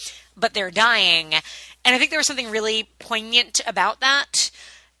kids, but they're dying. And I think there was something really poignant about that.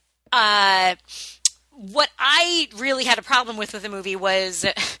 What I really had a problem with the movie was,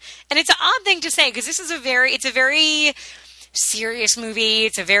 and it's an odd thing to say because it's a very serious movie.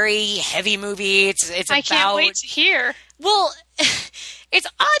 It's a very heavy movie. I can't wait to hear. Well, it's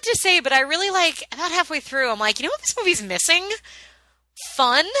odd to say, but I really about halfway through, I'm like, you know what this movie's missing?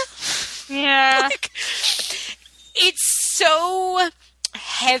 Fun. Yeah. It's so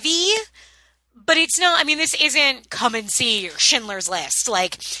heavy, but it's not, I mean, this isn't Come and See or Schindler's List.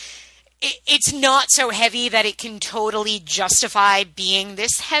 It's not so heavy that it can totally justify being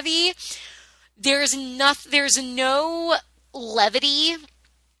this heavy. There's no levity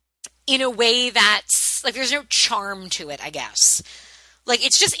in a way that's, there's no charm to it, I guess.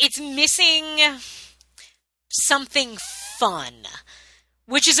 It's missing something fun,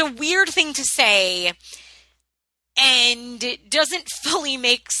 which is a weird thing to say, and it doesn't fully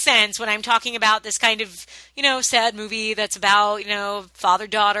make sense when I'm talking about this kind of, sad movie that's about,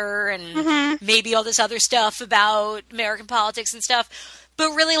 father-daughter and maybe all this other stuff about American politics and stuff.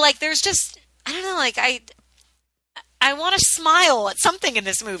 But really, there's just, I don't know, I want to smile at something in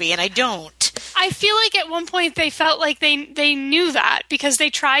this movie, and I don't. I feel like at one point they felt like they knew that because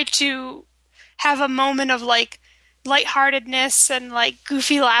they tried to have a moment of lightheartedness and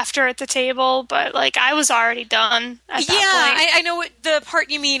goofy laughter at the table, but I was already done at that point. I know what the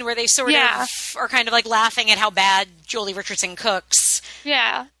part you mean where they sort of are kind of laughing at how bad Jolie Richardson cooks.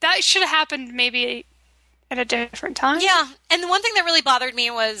 Yeah, that should have happened maybe at a different time. Yeah, and the one thing that really bothered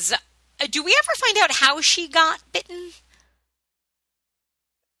me was, do we ever find out how she got bitten?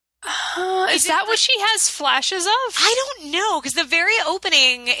 Is that what she has flashes of? I don't know, because the very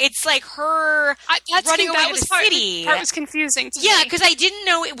opening, it's like her running away to the city. That was confusing to me. Yeah, because I didn't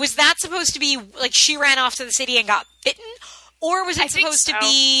know, was that supposed to be, like, she ran off to the city and got bitten? Or was it supposed to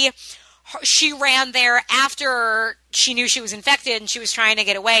be she ran there after she knew she was infected and she was trying to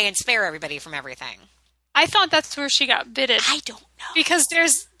get away and spare everybody from everything? I thought that's where she got bitten. I don't know. Because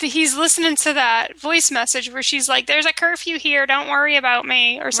he's listening to that voice message where she's like, there's a curfew here, don't worry about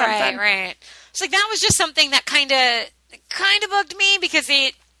me, or something. Right. So like, that was just something that kind of bugged me, because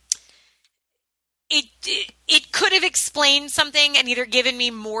it could have explained something and either given me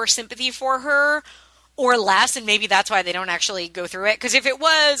more sympathy for her or less, and maybe that's why they don't actually go through it. Because if it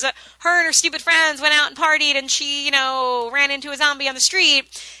was her and her stupid friends went out and partied and she, ran into a zombie on the street,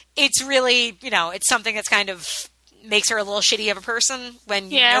 it's really, it's something that's kind of makes her a little shitty of a person when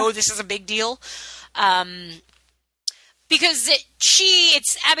you know this is a big deal. Because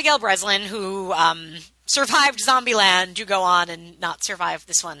it's Abigail Breslin who survived Zombieland to go on and not survive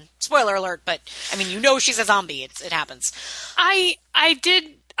this one. Spoiler alert, but I mean, she's a zombie. It happens.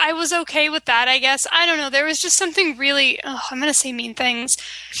 I was okay with that, I guess. I don't know. There was just something really, I'm going to say mean things.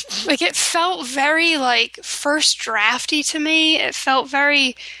 Like, it felt very, first drafty to me. It felt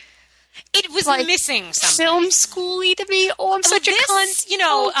very... It was missing something. Film schooly to me. Oh, I'm such a cunt.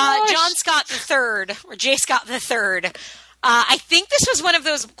 John Scott III, or J. Scott III, I think this was one of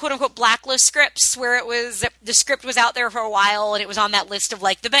those quote-unquote blacklist scripts where the script was out there for a while and it was on that list of,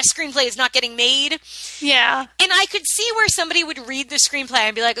 the best screenplay is not getting made. Yeah. And I could see where somebody would read the screenplay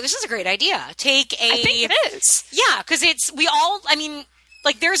and be like, this is a great idea. I think it is. Yeah, because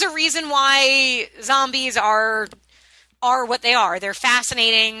there's a reason why zombies are what they are. They're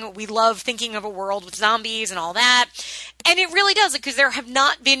fascinating. We love thinking of a world with zombies and all that. And it really does, because there have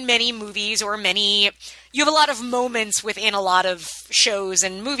not been many movies or you have a lot of moments within a lot of shows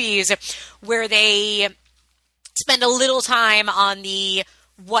and movies where they spend a little time on the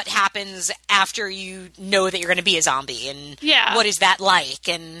what happens after you know that you're going to be a zombie and what is that like.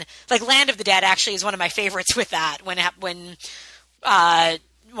 And Land of the Dead actually is one of my favorites with that, when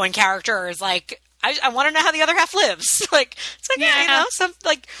one character is like, I want to know how the other half lives.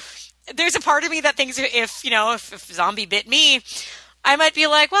 There's a part of me that thinks if zombie bit me, I might be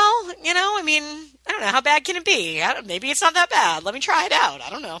like, well, I don't know, how bad can it be? Maybe it's not that bad. Let me try it out. I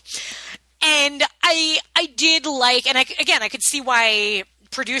don't know. And I did and I could see why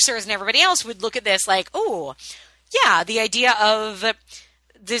producers and everybody else would look at this like, oh, yeah, the idea of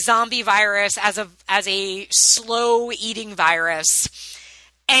the zombie virus as a slow eating virus,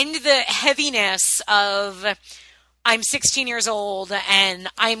 and the heaviness of I'm 16 years old and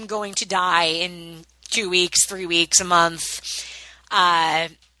I'm going to die in 2 weeks, 3 weeks, a month.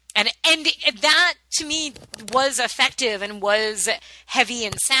 And that to me was effective and was heavy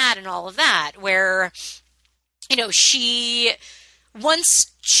and sad and all of that, where,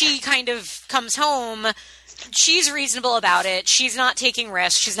 once she kind of comes home, she's reasonable about it. She's not taking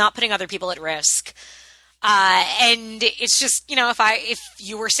risks. She's not putting other people at risk. And it's just, if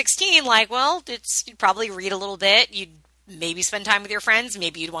you were 16, you'd probably read a little bit. You'd maybe spend time with your friends.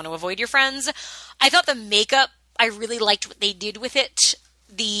 Maybe you'd want to avoid your friends. I thought the makeup, I really liked what they did with it.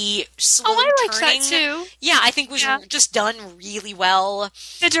 The slow I liked turning, that too. Yeah, I think was just done really well.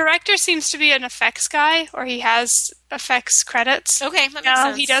 The director seems to be an effects guy, or he has effects credits. Okay, that makes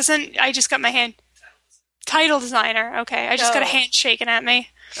sense. He doesn't. I just got my hand. Title designer. Okay, I just got a hand shaken at me.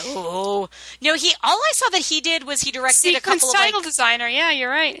 Oh no! All I saw that he did was he directed a couple of title designer. Yeah, you're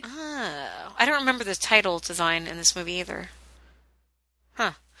right. Oh, I don't remember the title design in this movie either.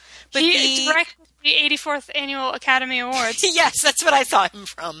 Huh? But he directed the 84th Annual Academy Awards. Yes, that's what I saw him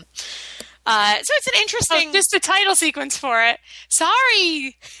from. So it's an interesting... just the title sequence for it.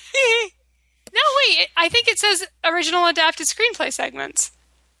 Sorry! No, wait. I think it says original adapted screenplay segments.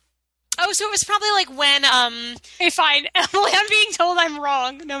 Oh, so it was probably when... Hey, fine. Emily, I'm being told I'm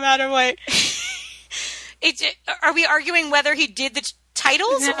wrong, no matter what. Are we arguing whether he did the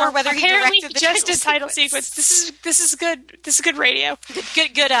titles or whether he directed the title sequence? This is good. This is good radio.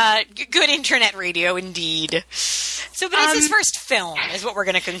 Good internet radio indeed. So, but it's his first film, is what we're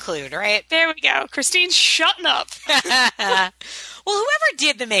going to conclude, right? There we go. Christine's shutting up. Well, whoever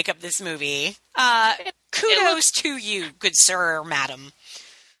did the makeup this movie, kudos to you, good sir or madam.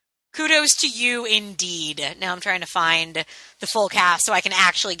 Kudos to you indeed. Now I'm trying to find the full cast so I can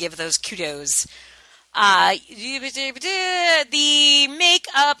actually give those kudos. The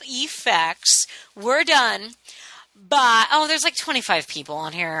makeup effects were done by, there's 25 people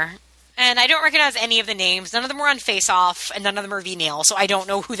on here. And I don't recognize any of the names. None of them were on Face Off, and none of them are V-Nail, so I don't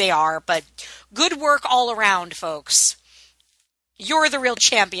know who they are. But good work all around, folks. You're the real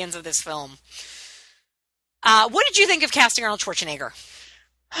champions of this film. What did you think of casting Arnold Schwarzenegger?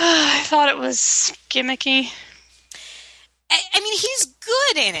 I thought it was gimmicky. I mean, he's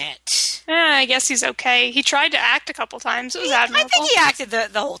good in it. I guess he's okay. He tried to act a couple times. It was admirable. I think he acted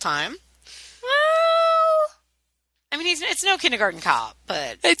the whole time. Well, I mean, it's no Kindergarten Cop,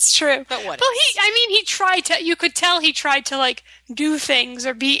 but... It's true. But what Well, he tried to... You could tell he tried to, like, do things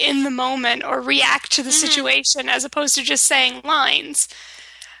or be in the moment or react to the situation as opposed to just saying lines.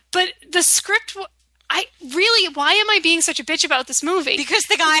 But the script... why am I being such a bitch about this movie? Because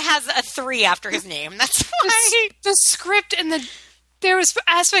the guy has a 3 after his name. That's why. The script and there was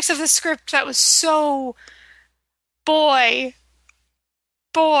aspects of the script that was so... Boy...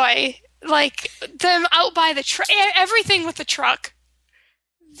 Like, them out by the truck, everything with the truck.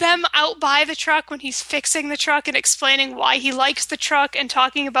 Them out by the truck when he's fixing the truck and explaining why he likes the truck and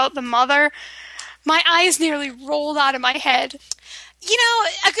talking about the mother. My eyes nearly rolled out of my head. You know,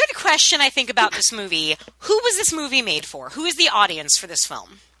 a good question I think about this movie, who was this movie made for? Who is the audience for this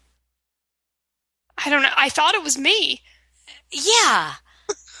film? I don't know. I thought it was me. Yeah.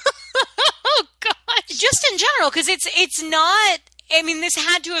 Oh, gosh. Just in general, because it's not... I mean, this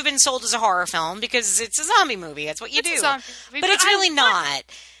had to have been sold as a horror film because it's a zombie movie. That's what you do. A zombie movie, but it's really not.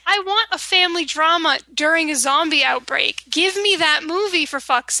 I want a family drama during a zombie outbreak. Give me that movie, for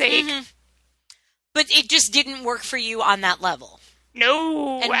fuck's sake. Mm-hmm. But it just didn't work for you on that level.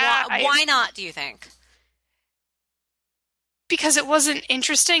 No. And why not, do you think? Because it wasn't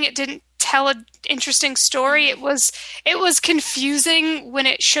interesting. It didn't tell an interesting story. It was confusing when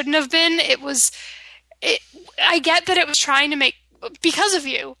it shouldn't have been. I get that it was trying to make... Because of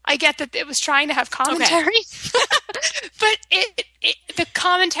you, I get that it was trying to have commentary. Okay. But the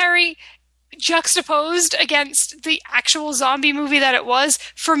commentary juxtaposed against the actual zombie movie that it was,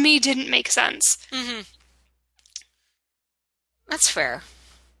 for me, didn't make sense. Mm-hmm. That's fair.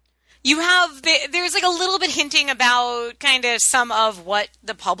 There's like a little bit hinting about kind of some of what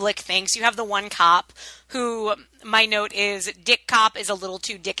the public thinks. You have the one cop who, my note is, Dick Cop is a little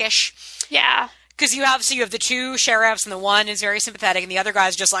too dickish. Yeah. Because you have the 2 sheriffs, and the one is very sympathetic, and the other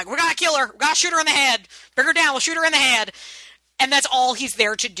guy's just like, we gotta kill her, we gotta shoot her in the head, bring her down, we'll shoot her in the head, and that's all he's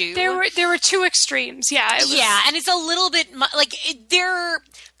there to do. There were 2 extremes, yeah. Yeah, and it's a little bit like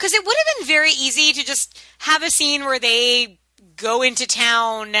because it would have been very easy to just have a scene where they go into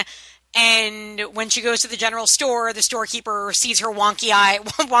town, and when she goes to the general store, the storekeeper sees her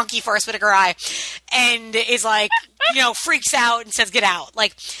wonky Forrest Whitaker eye, and is like, freaks out and says, "Get out!"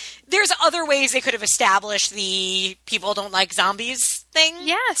 Like. There's other ways they could have established the people don't like zombies thing.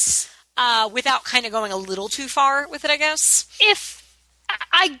 Yes. Without kind of going a little too far with it, I guess. If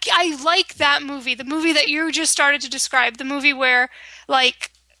I like that movie, the movie that you just started to describe, the movie where,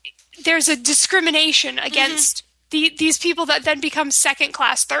 like, there's a discrimination against these people that then become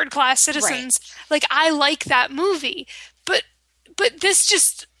second-class, third-class citizens. Right. Like, I like that movie. But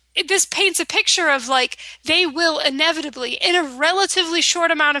this paints a picture of, like, they will inevitably, in a relatively short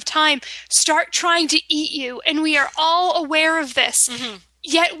amount of time, start trying to eat you, and we are all aware of this. Mm-hmm.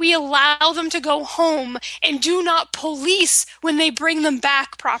 Yet we allow them to go home and do not police when they bring them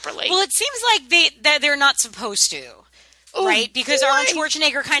back properly. Well, it seems like they're not supposed to. Oh, right? Because Arnold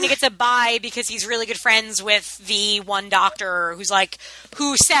Schwarzenegger kind of gets a bye because he's really good friends with the one doctor who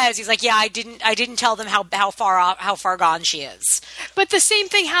says, he's like, yeah, I didn't tell them how far gone she is. But the same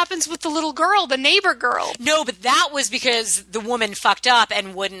thing happens with the little girl, the neighbor girl. No, but that was because the woman fucked up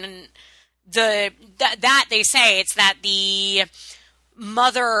and wouldn't, that they say it's that the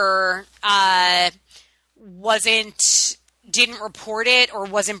mother, didn't report it or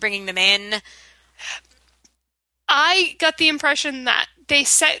wasn't bringing them in. I got the impression that they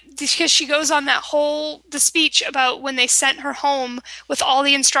said, because she goes on the speech about when they sent her home with all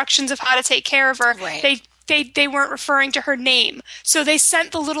the instructions of how to take care of her, right. They weren't referring to her name. So they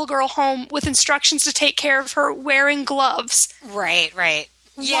sent the little girl home with instructions to take care of her wearing gloves. Right.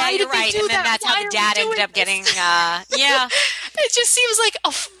 Yeah, you're right. And then that's how the dad ended up getting, yeah. It just seems like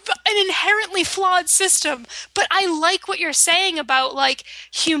an inherently flawed system. But I like what you're saying about, like,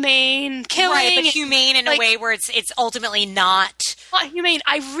 humane killing. Right, but humane in a way where it's ultimately not humane.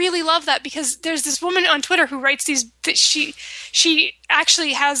 I really love that because there's this woman on Twitter who writes these, she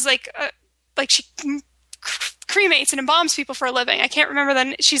actually has, she cremates and embalms people for a living. I can't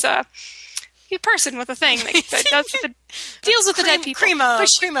remember she's a person with a thing that deals with the dead people.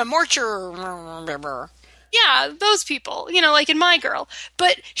 Crema, mortar. Yeah, those people. Like in My Girl.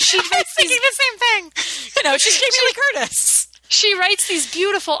 But she was thinking the same thing. She's Jamie Lee Curtis. she writes these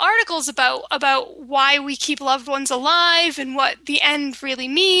beautiful articles about why we keep loved ones alive and what the end really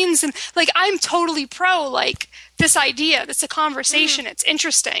means. And like, I'm totally pro, like, this idea. That's a conversation. It's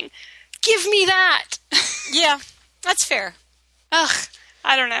interesting. Give me that. Yeah, that's fair. Ugh.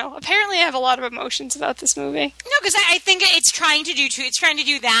 I don't know. Apparently I have a lot of emotions about this movie. No, because I think it's trying to do it's trying to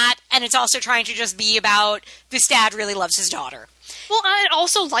do that, and it's also trying to just be about this dad really loves his daughter. Well, I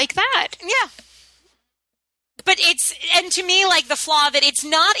also like that. Yeah. But and to me, like, the flaw of it, it's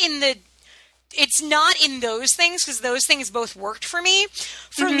not in those things, because those things both worked for me.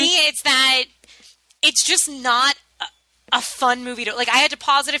 For me, it's that it's just not a fun movie to, like, I had to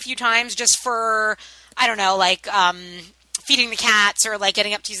pause it a few times just for, I don't know, like, feeding the cats or, like,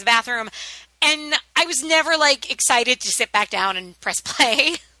 getting up to use the bathroom. And I was never, like, excited to sit back down and press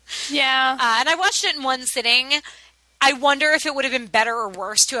play. Yeah. And I watched it in one sitting. I wonder if it would have been better or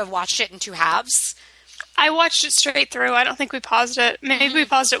worse to have watched it in two halves. I watched it straight through. I don't think we paused it. Maybe we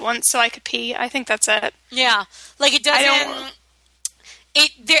paused it once so I could pee. I think that's it. Yeah. Like, it doesn't...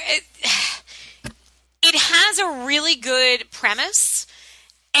 It has a really good premise,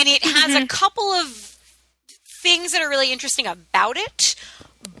 and it has a couple of things that are really interesting about it,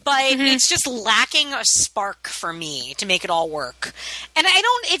 but it's just lacking a spark for me to make it all work. And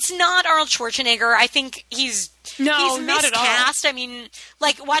it's not Arnold Schwarzenegger. I think he's not miscast. at all. I mean,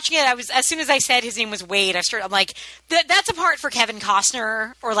 like, watching it, as soon as I said his name was Wade, I'm like, that's a part for Kevin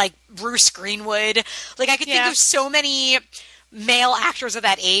Costner or, like, Bruce Greenwood. Like, I could think of so many male actors of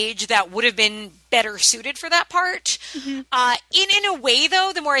that age that would have been better suited for that part. In a way,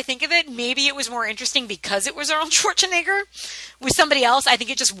 though, the more I think of it, maybe it was more interesting because it was Arnold Schwarzenegger. With somebody else, I think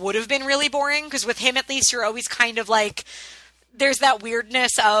it just would have been really boring, because with him, at least, you're always kind of like, there's that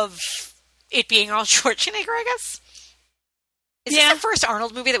weirdness of it being Arnold Schwarzenegger, I guess. Is this the first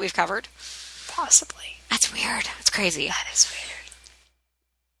Arnold movie that we've covered? Possibly. That's weird. That's crazy. That is weird.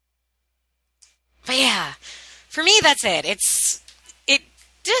 But yeah, for me, that's it. It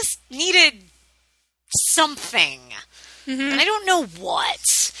just needed something. And I don't know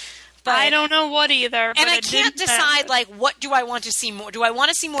what. But I don't know what either. And I can't decide, like, what do I want to see more? Do I want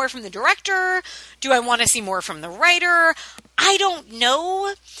to see more from the director? Do I want to see more from the writer? I don't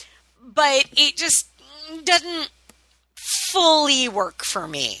know. But it just doesn't fully work for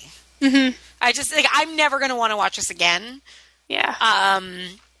me. I just, like, I'm never going to want to watch this again. Yeah.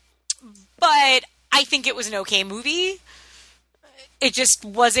 But I think it was an okay movie. It just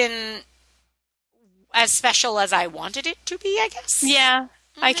wasn't as special as I wanted it to be, I guess. Yeah,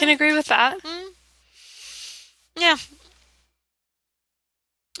 I can agree with that. Yeah.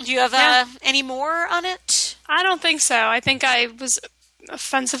 Do you have any more on it? I don't think so. I think I was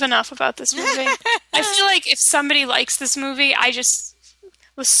offensive enough about this movie. I feel like if somebody likes this movie, I just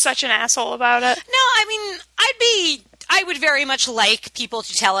was such an asshole about it. No, I mean, I would very much like people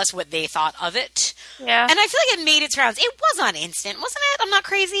to tell us what they thought of it. Yeah. And I feel like it made its rounds. It was on Instant, wasn't it? I'm not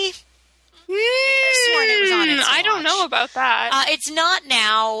crazy. I sworn it was on Instant I don't know about that. It's not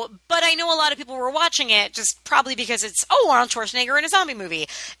now, but I know a lot of people were watching it just probably because it's, Arnold Schwarzenegger in a zombie movie.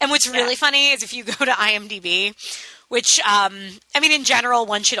 And what's really funny is if you go to IMDb, which, I mean, in general,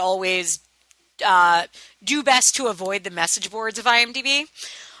 one should always do best to avoid the message boards of IMDb.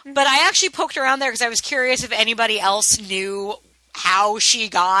 But I actually poked around there because I was curious if anybody else knew how she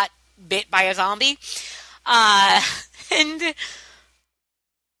got bit by a zombie. And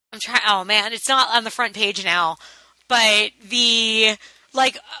I'm trying, oh man, it's not on the front page now, but a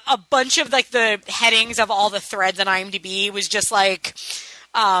bunch of, like, the headings of all the threads on IMDb was just like,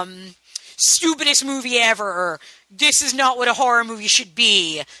 stupidest movie ever. This is not what a horror movie should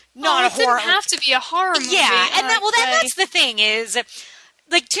be. Not a horror. It didn't have to be a horror movie. Yeah, and that's the thing is,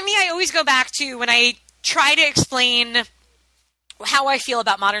 like, to me, I always go back to when I try to explain how I feel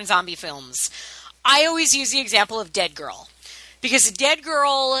about modern zombie films. I always use the example of Dead Girl. Because Dead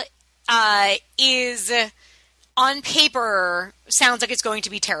Girl is, on paper, sounds like it's going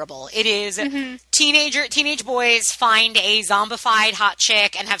to be terrible. It is teenage boys find a zombified hot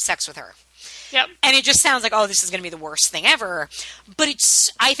chick and have sex with her. Yep. And it just sounds like, this is going to be the worst thing ever. But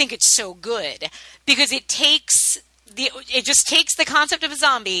I think it's so good because it just takes the concept of a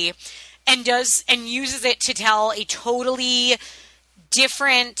zombie and uses it to tell a totally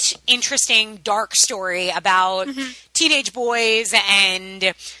different, interesting, dark story about teenage boys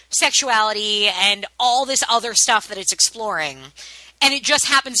and sexuality and all this other stuff that it's exploring. And it just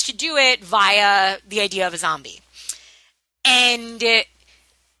happens to do it via the idea of a zombie. And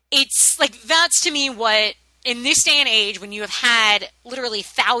it's like, that's to me what, in this day and age, when you have had literally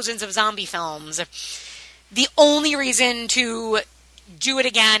thousands of zombie films, the only reason to do it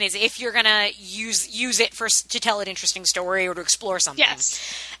again is if you're going to use it to tell an interesting story or to explore something. Yes.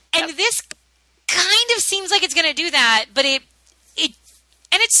 And this kind of seems like it's going to do that, but it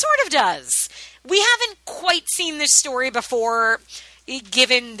sort of does. We haven't quite seen this story before,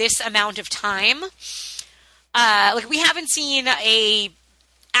 given this amount of time. We haven't seen a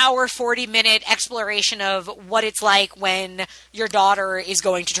hour 40-minute exploration of what it's like when your daughter is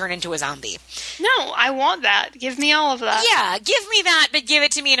going to turn into a zombie. No, I want that. Give me all of that. Yeah, give me that, but give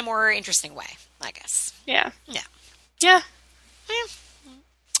it to me in a more interesting way, I guess. Yeah. Yeah. Yeah.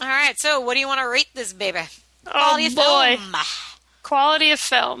 All right, so what do you want to rate this baby? Quality of film. Quality of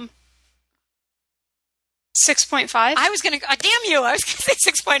film. 6.5. I was going to... damn you! I was going to say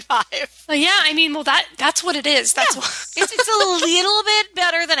 6.5. Well, yeah, I mean, well, that's what it is. That's what... it's a little bit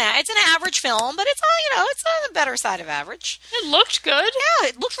better than... It's an average film, but it's it's on the better side of average. It looked good. Yeah,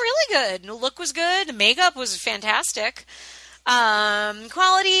 it looked really good. The look was good. The makeup was fantastic.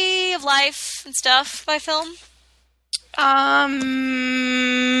 Quality of life and stuff by film. For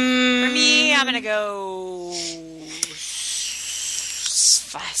me, I'm going to go...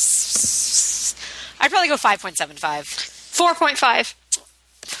 I'd probably go 5.75.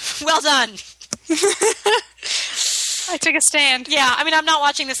 4.5. Well done. I took a stand. Yeah, I mean, I'm not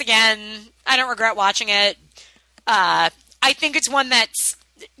watching this again. I don't regret watching it. I think it's one that's...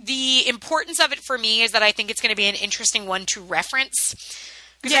 The importance of it for me is that I think it's going to be an interesting one to reference.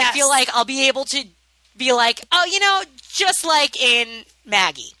 Because I feel like I'll be able to be like, oh, just like in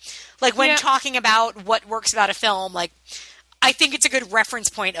Maggie. Like when talking about what works about a film, like... I think it's a good reference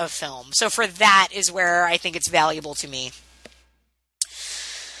point of film. So for that is where I think it's valuable to me.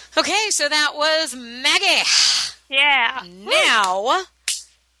 Okay, so that was Maggie. Yeah. Now,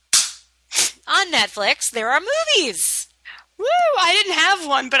 on Netflix, there are movies. Woo! I didn't have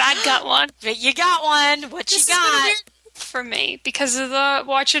one, but I got one. But you got one. What you got? For me, because of the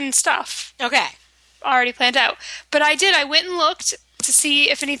watching stuff. Okay. Already planned out. But I did. I went and looked to see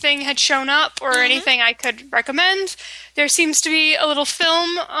if anything had shown up or anything I could recommend. There seems to be a little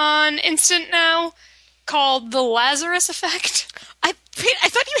film on Instant now called The Lazarus Effect. I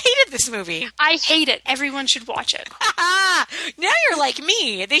thought you hated this movie. I hate it. Everyone should watch it. Now you're like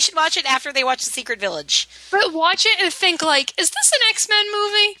me. They should watch it after they watch The Secret Village. But watch it and think, like, is this an X-Men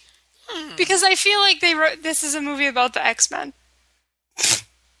movie? Because I feel like they wrote this is a movie about the X-Men. But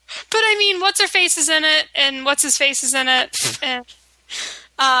I mean, what's-her-face is in it, and what's-his-face is in it.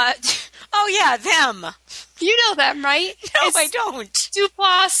 Oh yeah, them. You know them, right? No, I don't.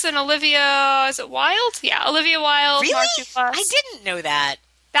 Duplass and Olivia, is it Wilde? Yeah, Olivia Wilde, really? Mark Duplass. I didn't know that.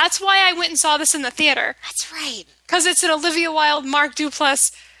 That's why I went and saw this in the theater. That's right. Because it's an Olivia Wilde, Mark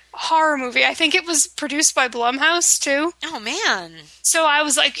Duplass horror movie. I think it was produced by Blumhouse, too. Oh, man. So I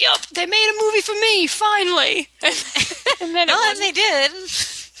was like, yup, they made a movie for me, finally. And then well, and they did.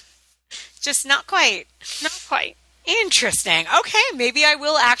 Just not quite. Not quite. Interesting. Okay, maybe I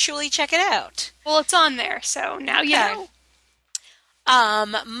will actually check it out. Well, it's on there, so now you know.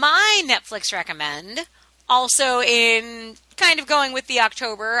 My Netflix recommend, also in kind of going with the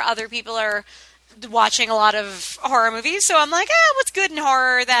October, other people are watching a lot of horror movies, so I'm like, what's good in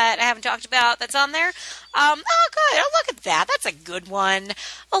horror that I haven't talked about that's on there? Oh, good. Oh, look at that. That's a good one.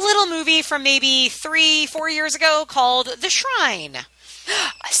 A little movie from maybe 3-4 years ago called The Shrine.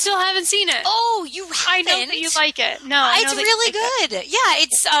 I still haven't seen it. Oh, you haven't? I know that you like it. No, I know it's that really you like good. It. Yeah,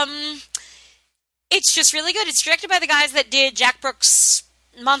 it's just really good. It's directed by the guys that did Jack Brooks'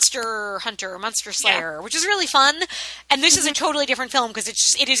 Monster Hunter, Monster Slayer, which is really fun. And this is a totally different film because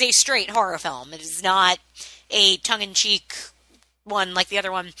it is a straight horror film. It is not a tongue-in-cheek one like the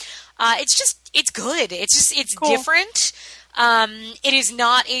other one. It's good. It's cool. Different. It is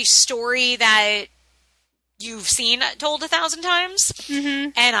not a story that you've seen told 1,000 times,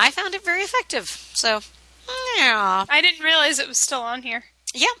 and I found it very effective. So, yeah. I didn't realize it was still on here.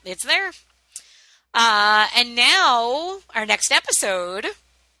 Yeah, it's there. And now, our next episode.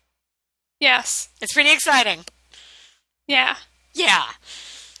 Yes. It's pretty exciting. Yeah. Yeah.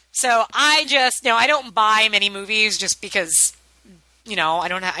 So, I don't buy many movies just because, I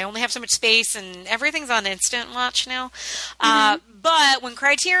only have so much space and everything's on Instant Watch now. But when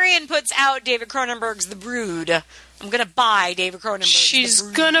Criterion puts out David Cronenberg's The Brood, I'm going to buy David Cronenberg's She's The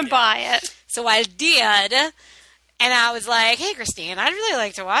Brood. going to buy it. So I did, and I was like, hey, Christine, I'd really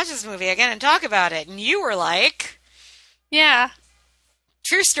like to watch this movie again and talk about it. And you were like... Yeah.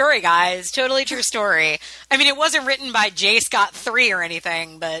 True story, guys. Totally true story. I mean, it wasn't written by J. Scott III or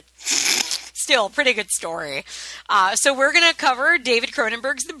anything, but still, pretty good story. So we're going to cover David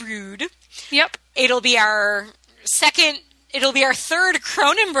Cronenberg's The Brood. Yep. It'll be our third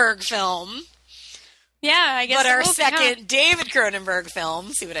Cronenberg film. Yeah, I guess. But our it will be, second David Cronenberg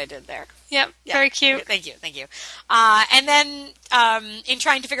film. See what I did there? Yep, Yeah. very cute. Thank you. And then in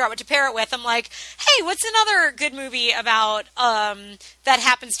trying to figure out what to pair it with, I'm like, hey, what's another good movie about that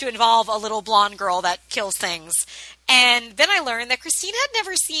happens to involve a little blonde girl that kills things? And then I learned that Christine had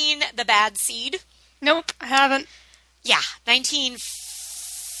never seen The Bad Seed. Nope, I haven't. Yeah,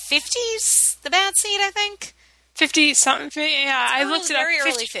 1950s, The Bad Seed, I think. 50-something. Yeah, I looked it up. Very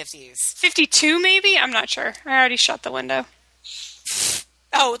early 50s. 52, maybe? I'm not sure. I already shut the window.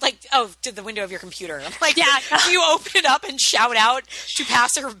 To the window of your computer. I'm like, Yeah. Do you open it up and shout out to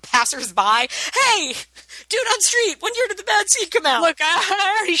passersby, hey, dude on street, when year did The Bad Seed come out? Look,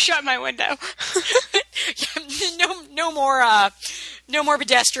 I already shut my window. No more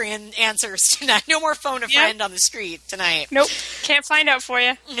pedestrian answers tonight. No more phone a friend on the street tonight. Nope, can't find out for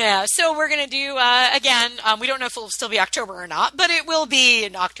you. Yeah, so we're going to do, again, we don't know if it'll still be October or not, but it will be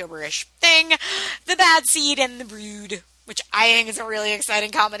an October-ish thing. The Bad Seed and The Brood, which I think is a really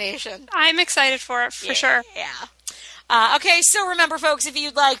exciting combination. I'm excited for it, for sure. Yeah. Okay, so remember, folks, if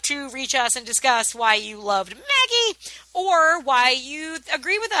you'd like to reach us and discuss why you loved Maggie or why you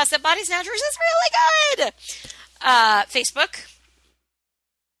agree with us that Body Snatchers is really good, Facebook.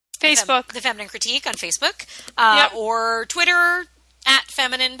 The Feminine Critique on Facebook. Or Twitter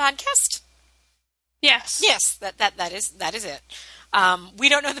 @Feminine Podcast. Yes. Yes, that is it. We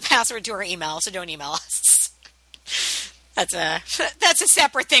don't know the password to our email, so don't email us. That's a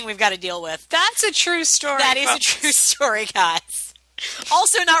separate thing we've got to deal with. That's a true story. That is a true story, guys.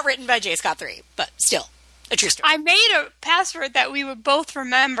 Also not written by J. Scott 3, but still a true story. I made a password that we would both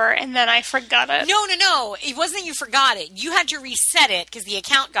remember, and then I forgot it. No. It wasn't that you forgot it. You had to reset it because the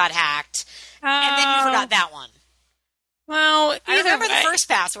account got hacked, and then you forgot that one. Well, I remember the first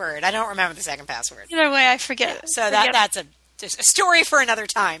password. I don't remember the second password. Either way, I forget it. So that's a story for another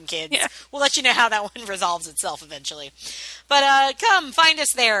time, kids. Yeah. We'll let you know how that one resolves itself eventually. But come, find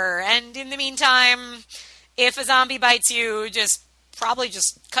us there. And in the meantime, if a zombie bites you, probably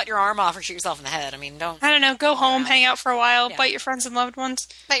just cut your arm off or shoot yourself in the head. I mean, I don't know. Go home, hang out for a while, Yeah. bite your friends and loved ones.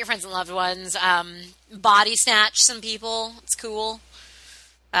 Body snatch some people. It's cool.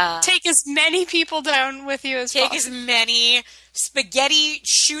 Take as many people down with you as possible. Take as many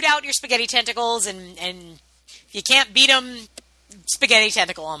shoot out your spaghetti tentacles, and if you can't beat them, spaghetti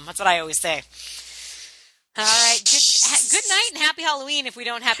tentacle them. That's what I always say. All right. Good night and happy Halloween if we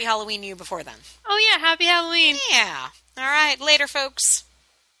don't happy Halloween you before then. Oh, yeah. Happy Halloween. Yeah. All right. Later, folks.